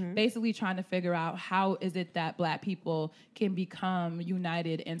myself, basically trying to figure out how is it that Black people can become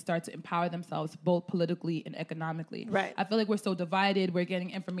united and start to empower themselves both politically and economically. Right. I feel like we're so divided. We're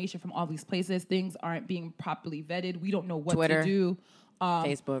getting information from all these places. Things aren't being properly vetted. We don't know what Twitter. to do.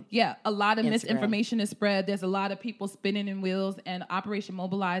 Facebook. Yeah, a lot of Instagram. misinformation is spread. There's a lot of people spinning in wheels, and Operation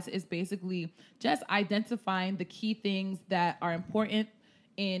Mobilize is basically just identifying the key things that are important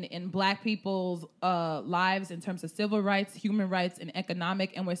in Black people's lives in terms of civil rights, human rights, and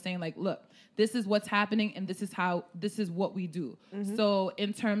economic. And we're saying, like, look, this is what's happening, and this is what we do. So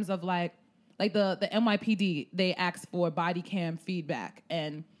in terms of like the NYPD, they ask for body cam feedback,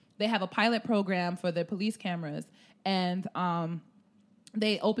 and they have a pilot program for their police cameras, and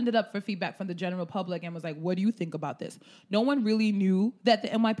they opened it up for feedback from the general public and was like, what do you think about this? No one really knew that the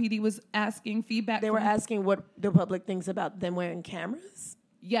NYPD was asking feedback. They were asking what the public thinks about them wearing cameras.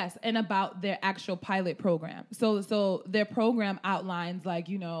 Yes, and about their actual pilot program. So their program outlines, like,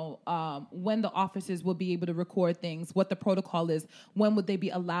 when the officers will be able to record things, what the protocol is, when would they be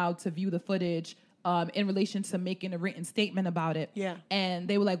allowed to view the footage, in relation to making a written statement about it. Yeah. And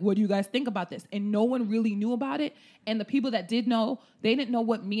they were like, what do you guys think about this? And no one really knew about it. And the people that did know, they didn't know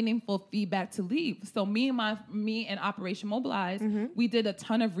what meaningful feedback to leave. So me and Operation Mobilize, we did a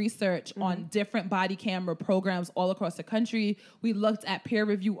ton of research on different body camera programs all across the country. We looked at peer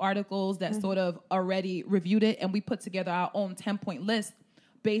review articles that sort of already reviewed it, and we put together our own 10-point list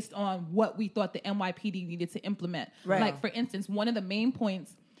based on what we thought the NYPD needed to implement. Right. Like, for instance, one of the main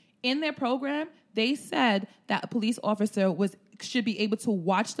points in their program, they said that a police officer should be able to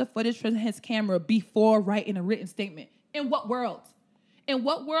watch the footage from his camera before writing a written statement. In what world? In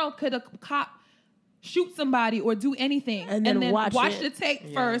what world could a cop shoot somebody or do anything and then watch the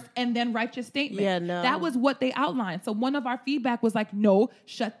tape first and then write your statement? Yeah, no. That was what they outlined. So one of our feedback was like, no,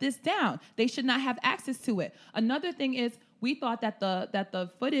 shut this down. They should not have access to it. Another thing is, we thought that the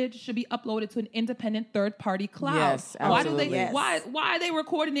footage should be uploaded to an independent third-party cloud. Yes, absolutely. Why are they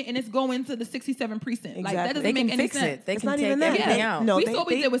recording it and it's going to the 67 precinct? Exactly. Like, that doesn't They make can any fix sense. it. They It's can not take even that. everything out. We saw what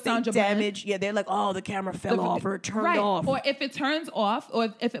they did with Sandra Bland. damage. Yeah, they're like, oh, the camera fell off or it turned off. Or if it turns off,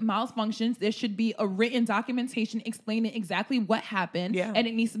 or if it malfunctions, there should be a written documentation explaining exactly what happened, and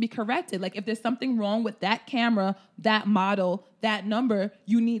it needs to be corrected. Like, if there's something wrong with that camera, that model, that number,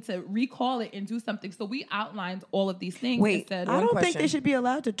 you need to recall it and do something. So we outlined all of these things. Wait, and said, I don't think question. they should be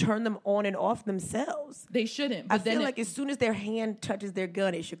allowed to turn them on and off themselves. they shouldn't. But I then feel like as soon as their hand touches their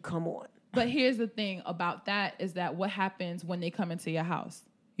gun, it should come on. But here's the thing about that is that what happens when they come into your house?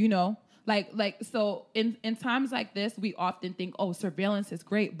 So in times like this, we often think, oh, surveillance is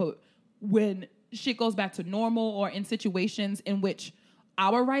great. But when shit goes back to normal, or in situations in which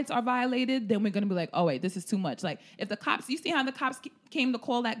our rights are violated, then we're going to be like, oh, wait, this is too much. Like, if the cops, you see how the cops came to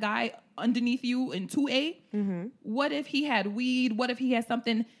call that guy underneath you in 2A? What if he had weed? What if he had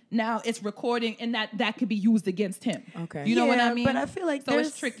something? Now it's recording, and that could be used against him. Okay. You know what I mean? But I feel like so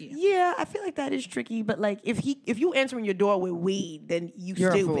it's tricky. Yeah, I feel like that is tricky. But like, if you answering your door with weed, then You're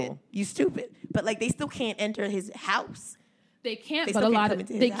a stupid. fool. You stupid. But like, they still can't enter his house. They can't, They but still a can't lot come of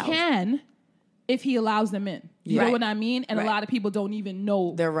into his they house. can if he allows them in. You know Right. what I mean? And Right. a lot of people don't even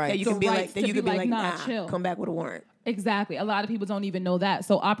know They're right. That you the can be rights like, that to you be can be like, nah, nah, chill. come back with a warrant. Exactly. A lot of people don't even know that.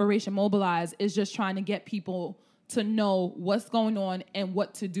 So Operation Mobilize is just trying to get people to know what's going on and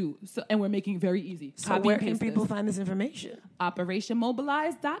what to do. So, and we're making it very easy. So Copy where and can paste people this. find this information?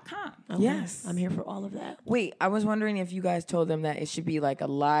 OperationMobilize.com. Okay. Yes. I'm here for all of that. Wait, I was wondering if you guys told them that it should be like a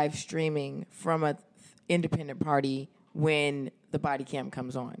live streaming from a independent party when the body cam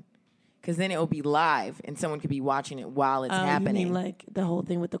comes on. Because then it will be live and someone could be watching it while it's happening. You mean like the whole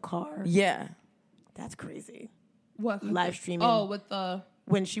thing with the car? Yeah. That's crazy. What? Live streaming. Oh, with the...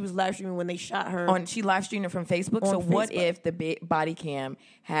 When she was live streaming when they shot her. She live streamed it from Facebook. So On what Facebook. if the body cam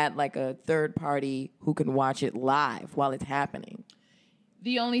had like a third party who can watch it live while it's happening?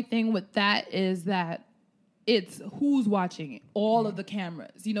 The only thing with that is that it's who's watching it, all of the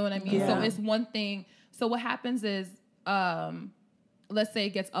cameras. You know what I mean? Yeah. So it's one thing. So what happens is, let's say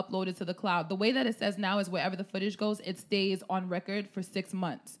it gets uploaded to the cloud. The way that it says now is wherever the footage goes, it stays on record for 6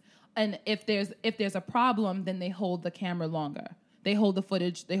 months. And if there's a problem, then they hold the camera longer. They hold the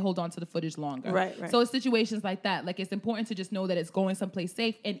footage. They hold on to the footage longer. Right. So it's situations like that. Like, it's important to just know that it's going someplace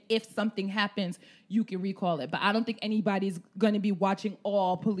safe. And if something happens, you can recall it. But I don't think anybody's going to be watching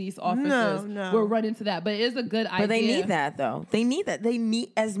all police officers. No. We'll run into that. But it is a good idea. But they need that, though. They need that. They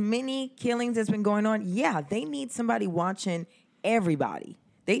need, as many killings that's been going on, they need somebody watching everybody.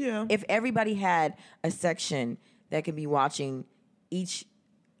 If everybody had a section that could be watching each,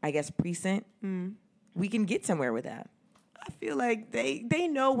 I guess, precinct, we can get somewhere with that. I feel like they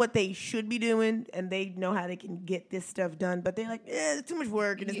know what they should be doing, and they know how they can get this stuff done. But they're like, it's too much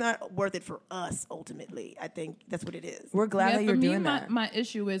work, and it's not worth it for us. Ultimately, I think that's what it is. We're glad that you're doing that. My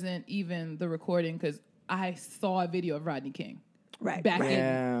issue isn't even the recording, because I saw a video of Rodney King. Back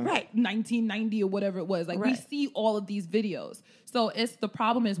in 1990 or whatever it was. Like, we see all of these videos. So the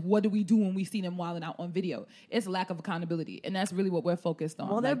problem is, what do we do when we see them wilding out on video? It's lack of accountability. And that's really what we're focused on.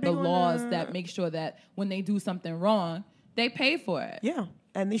 Well, like the laws that make sure that when they do something wrong, they pay for it. Yeah,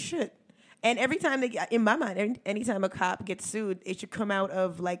 and they should. And every time in my mind, anytime a cop gets sued, it should come out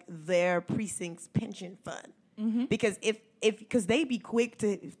of like their precinct's pension fund. Mm-hmm. Because because they be quick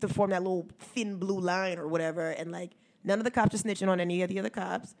to form that little thin blue line or whatever, and like none of the cops are snitching on any of the other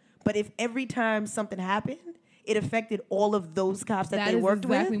cops. But if every time something happened, it affected all of those cops that they worked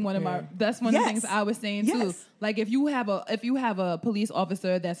with. That's one of the things I was saying too. Like, if you have a police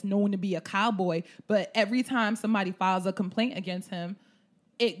officer that's known to be a cowboy, but every time somebody files a complaint against him,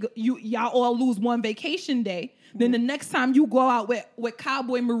 y'all all lose one vacation day. Then the next time you go out with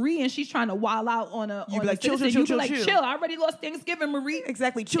Cowboy Marie and she's trying to wild out on a chill. I already lost Thanksgiving, Marie.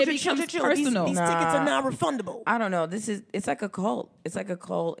 Exactly. Chill. Personal. These tickets are non-refundable. I don't know. It's like a cult. It's like a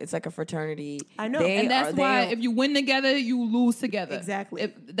cult. It's like a fraternity. I know. And that's why if you win together, you lose together.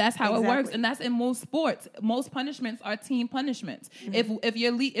 Exactly. That's how it works. And that's in most sports. Most punishments are team punishments. Mm-hmm.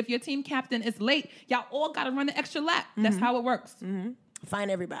 If your team captain is late, y'all all got to run an extra lap. Mm-hmm. That's how it works. Mm-hmm. Fine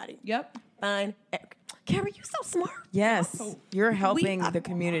everybody. Yep. Fine. Kerry, you so smart. Yes. You're helping the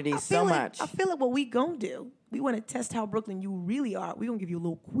community so much. I feel like what we gonna do, we want to test how Brooklyn you really are. We gonna give you a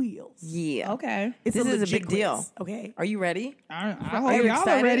little quiz. Yeah. Okay. This is a big deal. Okay. Are you ready? I hope y'all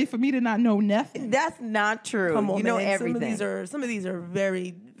are ready for me to not know nothing. That's not true. Come on, you know man. everything. Some of these are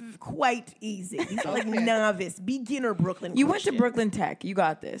very quite easy. These are like novice, beginner Brooklyn. You went to Brooklyn Tech. You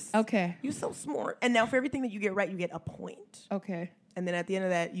got this. Okay. You're so smart. And now for everything that you get right, you get a point. Okay. And then at the end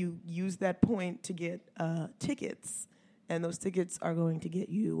of that, you use that point to get tickets. And those tickets are going to get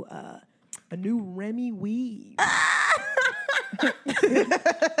you a new Remy weave.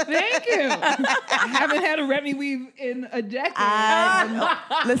 Thank you. I haven't had a Remy weave in a decade.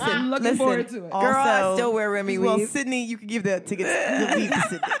 I'm looking forward to it. Also, Girl, I still wear Remy weave. Well, Sydney, you can give the tickets the weave to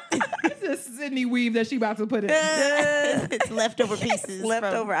Sydney. It's a Sydney weave that she about to put in. It's leftover pieces.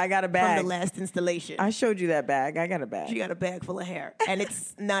 I got a bag. From the last installation. I showed you that bag. I got a bag. She got a bag full of hair. And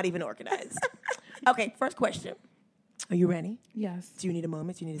it's not even organized. Okay, first question. Are you ready? Yes. Do you need a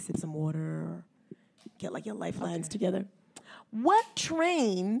moment? Do you need to sip some water or get like your lifelines together? What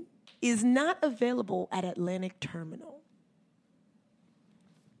train is not available at Atlantic Terminal?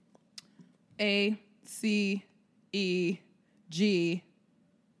 A, C, E, G.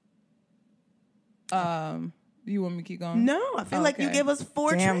 You want me to keep going? No, I feel like you gave us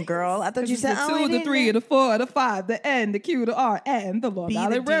four Damn, trains. girl. I thought you said the 2, the 3, the 4, the 5, the N, the Q, the R, and the Long B, the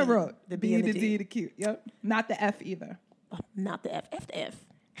Island D, Railroad. the B, and the D. the Q. Yep. Not the F either. Oh, not the F. F to F.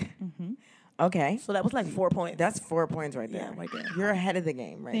 Mm-hmm. Okay. So that was like 4 points. That's 4 points right there. Yeah, right there. You're ahead of the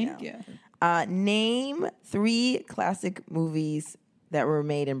game right now. Thank you. Name 3 classic movies that were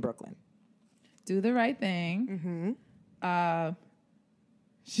made in Brooklyn. Do the Right Thing. Mm-hmm.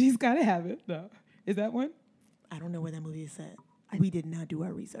 She's Gotta Have It. No. Is that one? I don't know where that movie is set. We did not do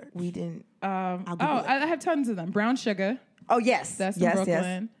our research. We didn't. I have tons of them. Brown Sugar. Oh, yes. That's in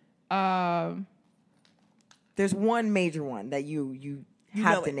Brooklyn. Yes. There's one major one that you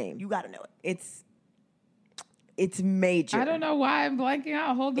have to name. You got to know it. It's major. I don't know why I'm blanking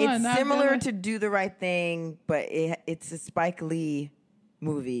out. Hold on. It's similar to Do the Right Thing, but it's a Spike Lee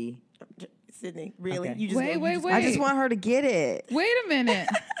movie. Sydney, really? Okay. You just wait. I just want her to get it. Wait a minute.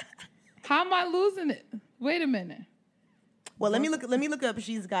 How am I losing it? Wait a minute. Well, let me look up.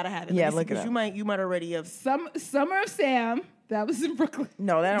 She's Gotta Have It. Yeah, look it up. You might already have. Summer of Sam. That was in Brooklyn.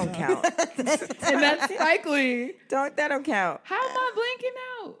 No, that don't count. And that's Spike Lee. That don't count. How am I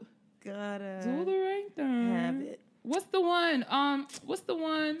blanking out? Gotta Do the Right Thing. Have It. What's the one? What's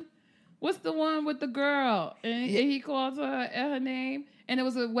the one with the girl? And he calls her name, and it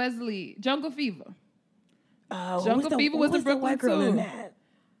was a Wesley. Jungle Fever. Jungle Fever was in Brooklyn too.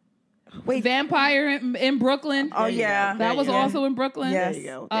 Wait, Vampire in Brooklyn. Oh yeah, that was also in Brooklyn. Yes. There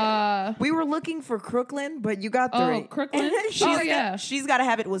you go. We were looking for Crooklyn, but you got three. Oh, Crooklyn. Oh yeah, She's Gotta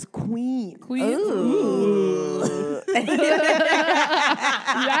Have It was Queen. Ooh.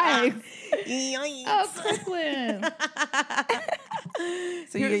 Yikes. Yikes. Oh, Crooklyn.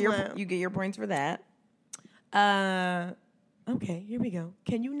 So you get your points for that. Okay, here we go.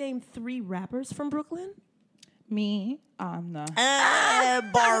 Can you name 3 rappers from Brooklyn? Me, no.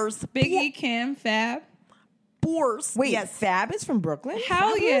 Bars. Biggie, Kim, Fab. Bars. Wait, Yes. Fab is from Brooklyn?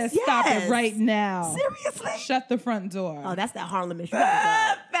 Hell yeah! Stop Yes. it right now. Seriously? Shut the front door. Oh, that's that Harlem issue.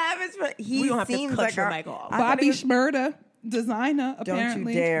 Fab is from. We He don't have to seems cut like your our- mic off. I thought Bobby he was- Shmurda, designer. Don't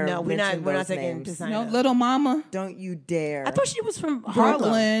Apparently, you dare! No, we're not mention those taking names. designer. No, Little Mama, Don't you dare! I thought she was from Harlem.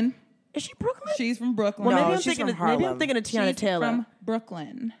 Brooklyn. Is she Brooklyn? She's from Brooklyn. Well, No, maybe I'm she's thinking. from Maybe I'm Harlem. thinking of Tiana She's Taylor. from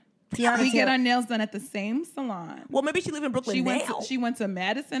Brooklyn. Tiana We get Taylor- our nails done at the same salon. Well, maybe she live in Brooklyn now. She went to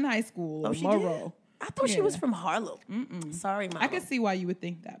Madison High School. Oh, she Morrow. did? I thought she was Yeah. from Harlem. Sorry, Mama. I could see why you would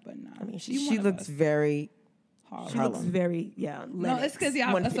think that, but no. I mean, She looks very. She looks very No, it's because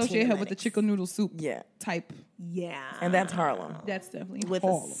y'all associate her with the chicken noodle soup Yeah. type. Yeah, And that's Harlem. That's definitely with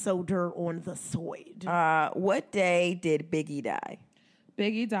Harlem. a soda on the side. What day did Biggie die?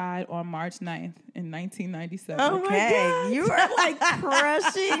 Biggie died on March 9th in 1997. Oh my Okay, God. you are like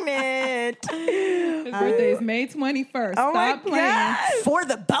crushing it. His birthday is May 21st. Oh my Stop playing. God. For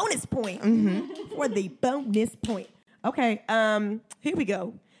the bonus point. For the bonus point. Okay, here we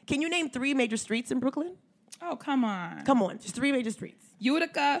go. Can you name 3 major streets in Brooklyn? Oh, come on. Come on, just 3 major streets.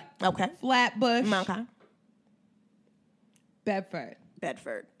 Utica, Okay. Flatbush, Okay. Bedford,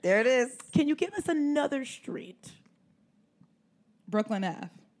 Bedford. There it is. Can you give us another street? Brooklyn Ave.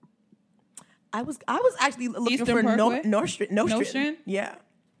 I was actually looking Eastern for Parkway? North Street. Nostrand? Yeah.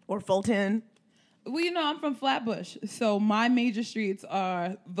 Or Fulton. Well, you know, I'm from Flatbush, so my major streets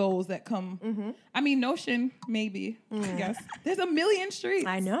are those that come. I mean, Notion, maybe. I guess there's a million streets.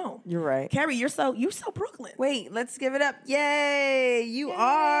 I know. You're right. Kerry, you're so Brooklyn. Wait, let's give it up. Yay! You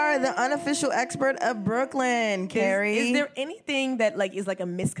are the unofficial expert of Brooklyn, Kerry. Is there anything that is like a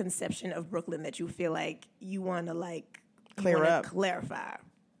misconception of Brooklyn that you feel like you want to Clear up? clarify?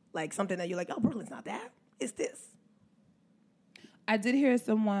 Like something that you're like, oh, Brooklyn's not that. It's this. I did hear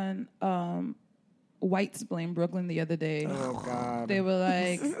someone whites blame Brooklyn the other day. Oh God. They were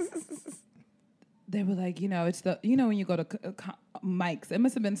like, you know, it's when you go to mics, it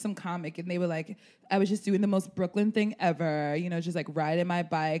must have been some comic, and they were like, I was just doing the most Brooklyn thing ever, you know, just like riding my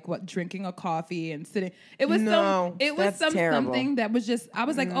bike, drinking a coffee and sitting. It was that's terrible. something that was just. I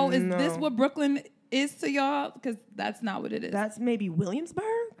was like, oh, is this what Brooklyn is to y'all? Because that's not what it is. That's maybe Williamsburg,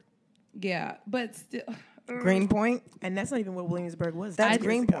 yeah, but still. Greenpoint? and that's not even what Williamsburg was. That's 10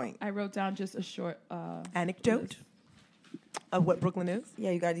 years ago. Greenpoint. I wrote down just a short Anecdote of what Brooklyn is.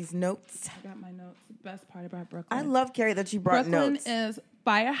 Yeah, you got these notes. I got my notes. The best part about Brooklyn. I love, Kerry, that you brought Brooklyn notes. is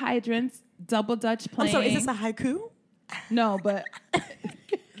fire hydrants, double Dutch I'm playing. sorry, is this a haiku? No, but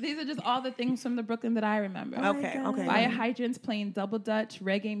these are just all the things from the Brooklyn that I remember. Okay. Fire hydrants playing double Dutch,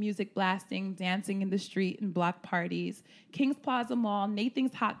 reggae music blasting, dancing in the street and block parties, Kings Plaza Mall,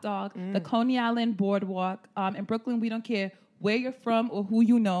 Nathan's Hot Dog, the Coney Island Boardwalk. In Brooklyn, we don't care where you're from or who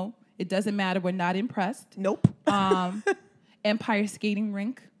you know. It doesn't matter. We're not impressed. Nope. Empire Skating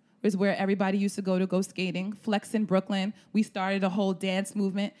Rink was where everybody used to go skating. Flex in Brooklyn. We started a whole dance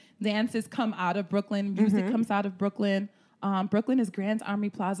movement. Dances come out of Brooklyn. Music comes out of Brooklyn. Brooklyn is Grand Army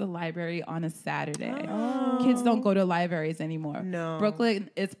Plaza Library on a Saturday. Kids don't go to libraries anymore. No. Brooklyn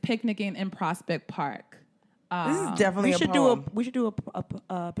is picnicking in Prospect Park. This is definitely we should a poem. do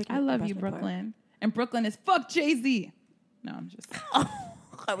a picnic. I love in you, Prospect Park. Brooklyn. And Brooklyn is fuck Jay-Z. No, I'm just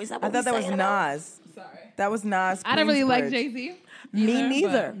Oh, is that I what thought that was saying about? Nas. sorry. That was Nas. I don't really like Queensbridge. Jay-Z. Me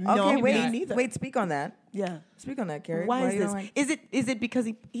neither. but- No, Okay, me wait, neither. wait. Speak on that. Yeah. Speak on that, Kerry. Why is you this? don't like- Is it because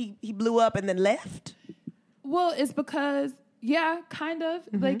he blew up and then left? Well, it's because, yeah, kind of.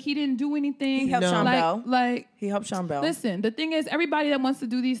 Like, he didn't do anything. He helped Sean Bell. Like, He helped Sean Bell. listen, the thing is, everybody that wants to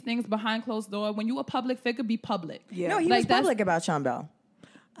do these things behind closed door, when you a public figure, be public. Yeah. No, he Like, was that's- public about Sean Bell.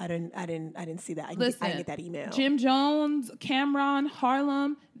 I didn't see that. I Listen, didn't get that email. Jim Jones, Cameron,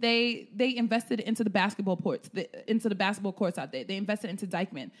 Harlem, they invested into the basketball courts, out there. They invested into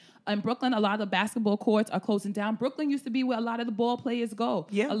Dykeman. In Brooklyn, a lot of the basketball courts are closing down. Brooklyn used to be where a lot of the ball players go.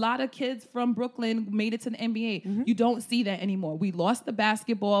 Yeah. A lot of kids from Brooklyn made it to the NBA. You don't see that anymore. We lost the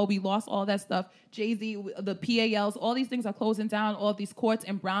basketball. We lost all that stuff. Jay-Z, the PALs, all these things are closing down. All these courts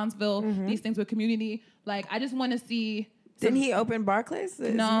in Brownsville, these things with community. Like, I just want to see... Didn't he open Barclays? No.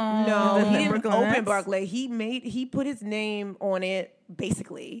 No, The he didn't Brooklyn open Nets? Barclay. He put his name on it,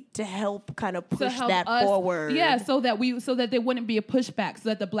 basically to help kind of push help that us, forward. Yeah, so that there wouldn't be a pushback, so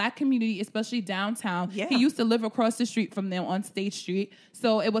that the Black community, especially downtown, he used to live across the street from them on State Street.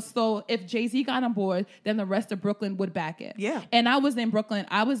 So it was if Jay-Z got on board, then the rest of Brooklyn would back it. Yeah. And I was in Brooklyn.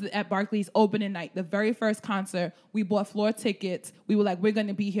 I was at Barclays opening night, the very first concert. We bought floor tickets. We were like, we're going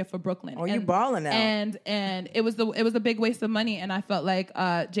to be here for Brooklyn. Oh, you balling out. And it was a big waste of money, and I felt like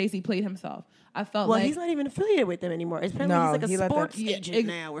Jay-Z played himself. I felt Well, like he's not even affiliated with them anymore. Apparently he's like a sports agent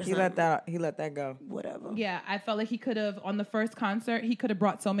now or He something. let that go. Whatever. Yeah, I felt like he could have, on the first concert, he could have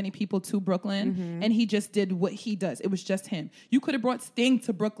brought so many people to Brooklyn, and he just did what he does. It was just him. You could have brought Sting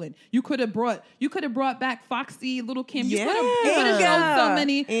to Brooklyn. You could have brought back Foxy, Little Kim. You could have shown so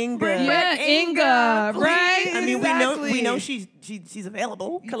many. Inga. Yeah, Inga, right? I mean, Exactly. we know she's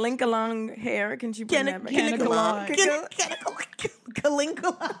available. Kalinka long hair. Can you bring that back?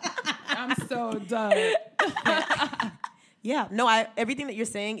 Kalinka. I'm so done. Yeah, no, everything that you're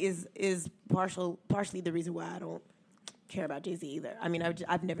saying is partially the reason why I don't care about Jay-Z either. I mean,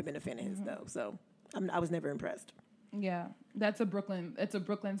 I've never been a fan of his though, so I was never impressed. Yeah, it's a Brooklyn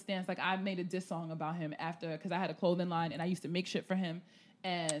stance. Like, I made a diss song about him because I had a clothing line and I used to make shit for him.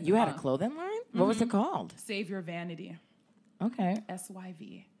 And You had a clothing line? What was it called? Save Your Vanity. Okay.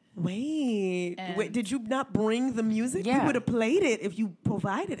 SYV. Wait, did you not bring the music? Yeah. We would have played it if you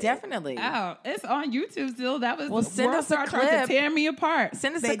provided it. Definitely. Oh, it's on YouTube still. That was Well, send us a tried clip. to tear me apart.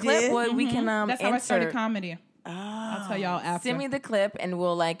 Send us They a clip did? where we can That's how I started insert. comedy. I'll tell y'all after. Send me the clip and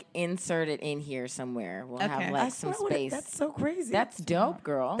we'll like insert it in here somewhere. We'll have Okay. like some space. That's so crazy. That's dope,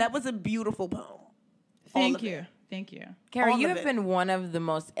 girl. That was a beautiful poem. Thank you. Carrie, all you of have it. been one of the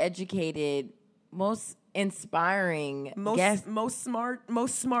most educated, most inspiring guests. most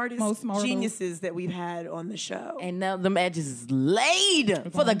smartest geniuses that we've had on the show. And now the edges is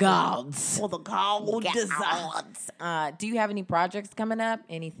laid for the gods. For the gold Do you have any projects coming up?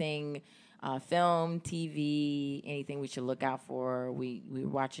 Anything, film, TV, anything we should look out for? We were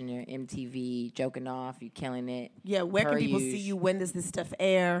watching your MTV, joking off, you killing it. Yeah, where can people see you? When does this stuff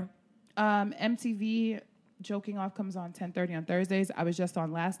air? MTV Joking Off comes on 10:30 on Thursdays. I was just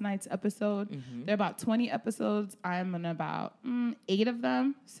on last night's episode. There are about 20 episodes. I'm on about 8 of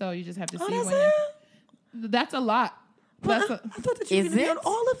them. So you just have to see That's a lot. I thought that you were going to be on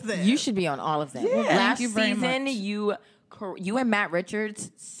all of them. You should be on all of them. Yeah. Last Thank you very season, much. you and Matt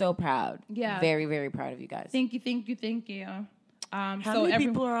Richards, so proud. Yeah. Very, very proud of you guys. Thank you. How many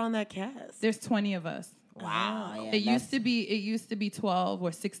people are on that cast? There's 20 of us. Wow. Yeah, It used to be 12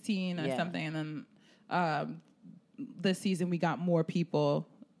 or 16 or Yeah. something, and then this season we got more people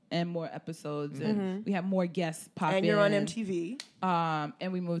and more episodes, and we have more guests pop in. And you're on MTV.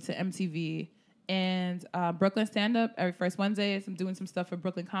 And we moved to MTV and Brooklyn Stand Up every first Wednesdays. I'm doing some stuff for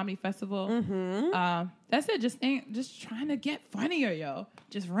Brooklyn Comedy Festival. That's it. Just trying to get funnier, yo.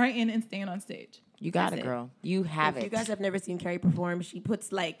 Just writing and staying on stage. You got it, girl. You have If it. you guys have never seen Kerry perform, she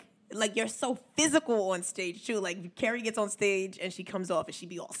puts like you're so physical on stage too. Like Kerry gets on stage and she comes off and she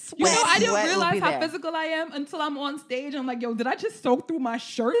be all sweaty. You know, I didn't Sweat will realize be how there. physical I am until I'm on stage. I'm like, yo, did I just soak through my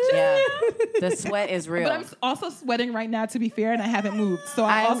shirt? Yeah. The sweat is real. But I'm also sweating right now, to be fair, and I haven't moved. So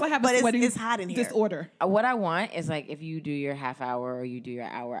I also have but a sweating it's hot in here. disorder. What I want is like if you do your half hour or you do your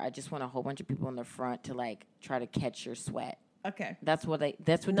hour, I just want a whole bunch of people in the front to like try to catch your sweat. Okay. That's what they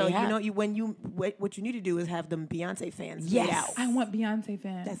have. What you need to do is have them Beyonce fans. Yes. wait out. I want Beyonce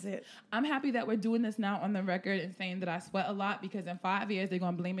fans. That's it. I'm happy that we're doing this now on the record and saying that I sweat a lot, because in 5 years they're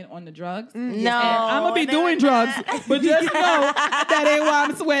gonna blame it on the drugs. No. And I'm gonna be doing drugs, but just know that ain't why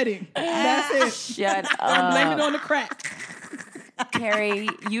I'm sweating. That's it. Shut I'm blaming up. it on the crack. Carrie,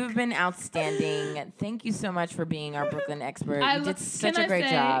 you've been outstanding. Thank you so much for being our Brooklyn expert. You did such a great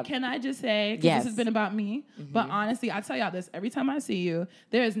job. Can I just say, because Yes. this has been about me, but honestly, I tell y'all this every time I see you,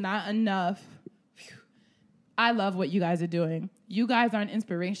 there is not enough. I love what you guys are doing. You guys are an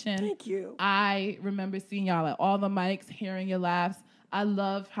inspiration. Thank you. I remember seeing y'all at all the mics, hearing your laughs. I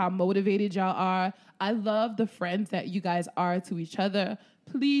love how motivated y'all are. I love the friends that you guys are to each other.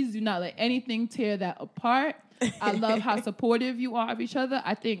 Please do not let anything tear that apart. I love how supportive you are of each other.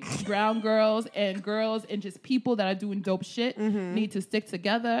 I think brown girls and just people that are doing dope shit need to stick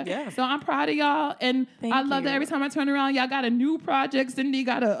together. Yeah. So I'm proud of y'all. And I love that every time I turn around, y'all got a new project. Cindy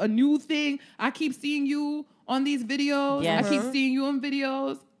got a new thing. I keep seeing you on these videos. Yes. I keep seeing you in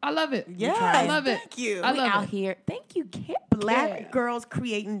videos. I love it. Yeah, I love it. Thank you. I We love out it. here. Thank you, Kerry. Black girls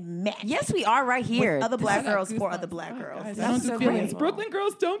creating magic. Yes, we are right here. With other black I got girls for goosebumps. other black girls. Guys, That's I don't do so feelings. great. Brooklyn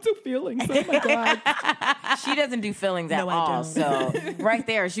girls don't do feelings. Oh my God. She doesn't do feelings at No, I all. don't. So right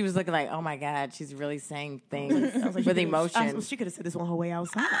there, she was looking like, oh my God, she's really saying things with emotion. She could have said this on her way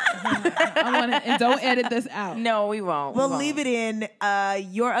outside. I want it, and don't edit this out. No, we won't. We'll we won't. leave it in.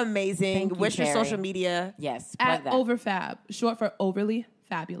 You're amazing. Thank you, What's your Kerry. social media? Yes, plug At that. Overfab, short for overly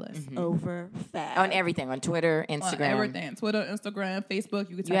fabulous. Over fast. On everything, on Twitter, On Instagram. everything. Twitter, Instagram, Facebook.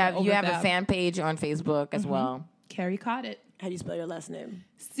 You can You have Overfab. a fan page on Facebook as well. Kerry Coddett. How do you spell your last name?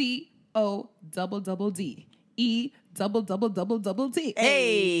 CODDD. E T.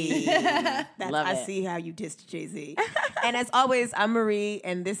 Hey, Love I it. see how you dissed Jay-Z. And as always, I'm Marie,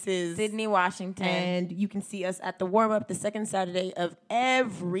 and this is Sydney, Washington. And you can see us at the warm up the second Saturday of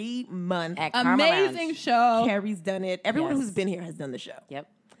every month. At Karma Amazing Lounge. show. Carrie's done it. Everyone Yes. who's been here has done the show. Yep.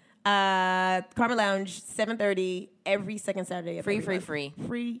 Karma Lounge, 7:30 every second Saturday. Of Free, every free, month.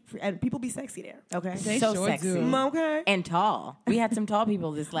 Free, and people be sexy there. Okay, They So sure sexy. do. Okay. And tall. We had some tall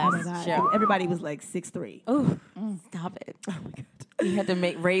people this last show. Everybody was like 6'3". Ooh, stop it. Oh my god. You had to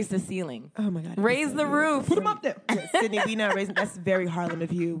raise the ceiling. Oh my god. Raise the roof. Put them up there. Sydney, we not raising. That's very Harlem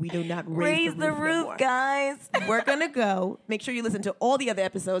of you. We do not Raise the no roof, more. guys. We're gonna go. Make sure you listen to all the other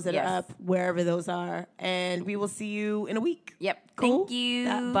episodes that Yes. are up wherever those are, and we will see you in a week. Yep. Cool? Thank you.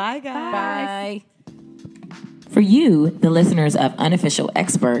 Bye, guys. Bye. For you, the listeners of Unofficial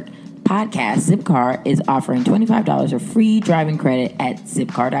Expert Podcast, Zipcar is offering $25 of free driving credit at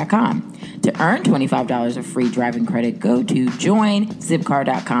zipcar.com. To earn $25 of free driving credit, go to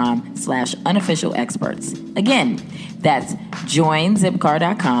joinzipcar.com/unofficial experts. Again, that's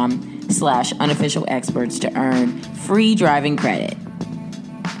joinzipcar.com/unofficial experts to earn free driving credit.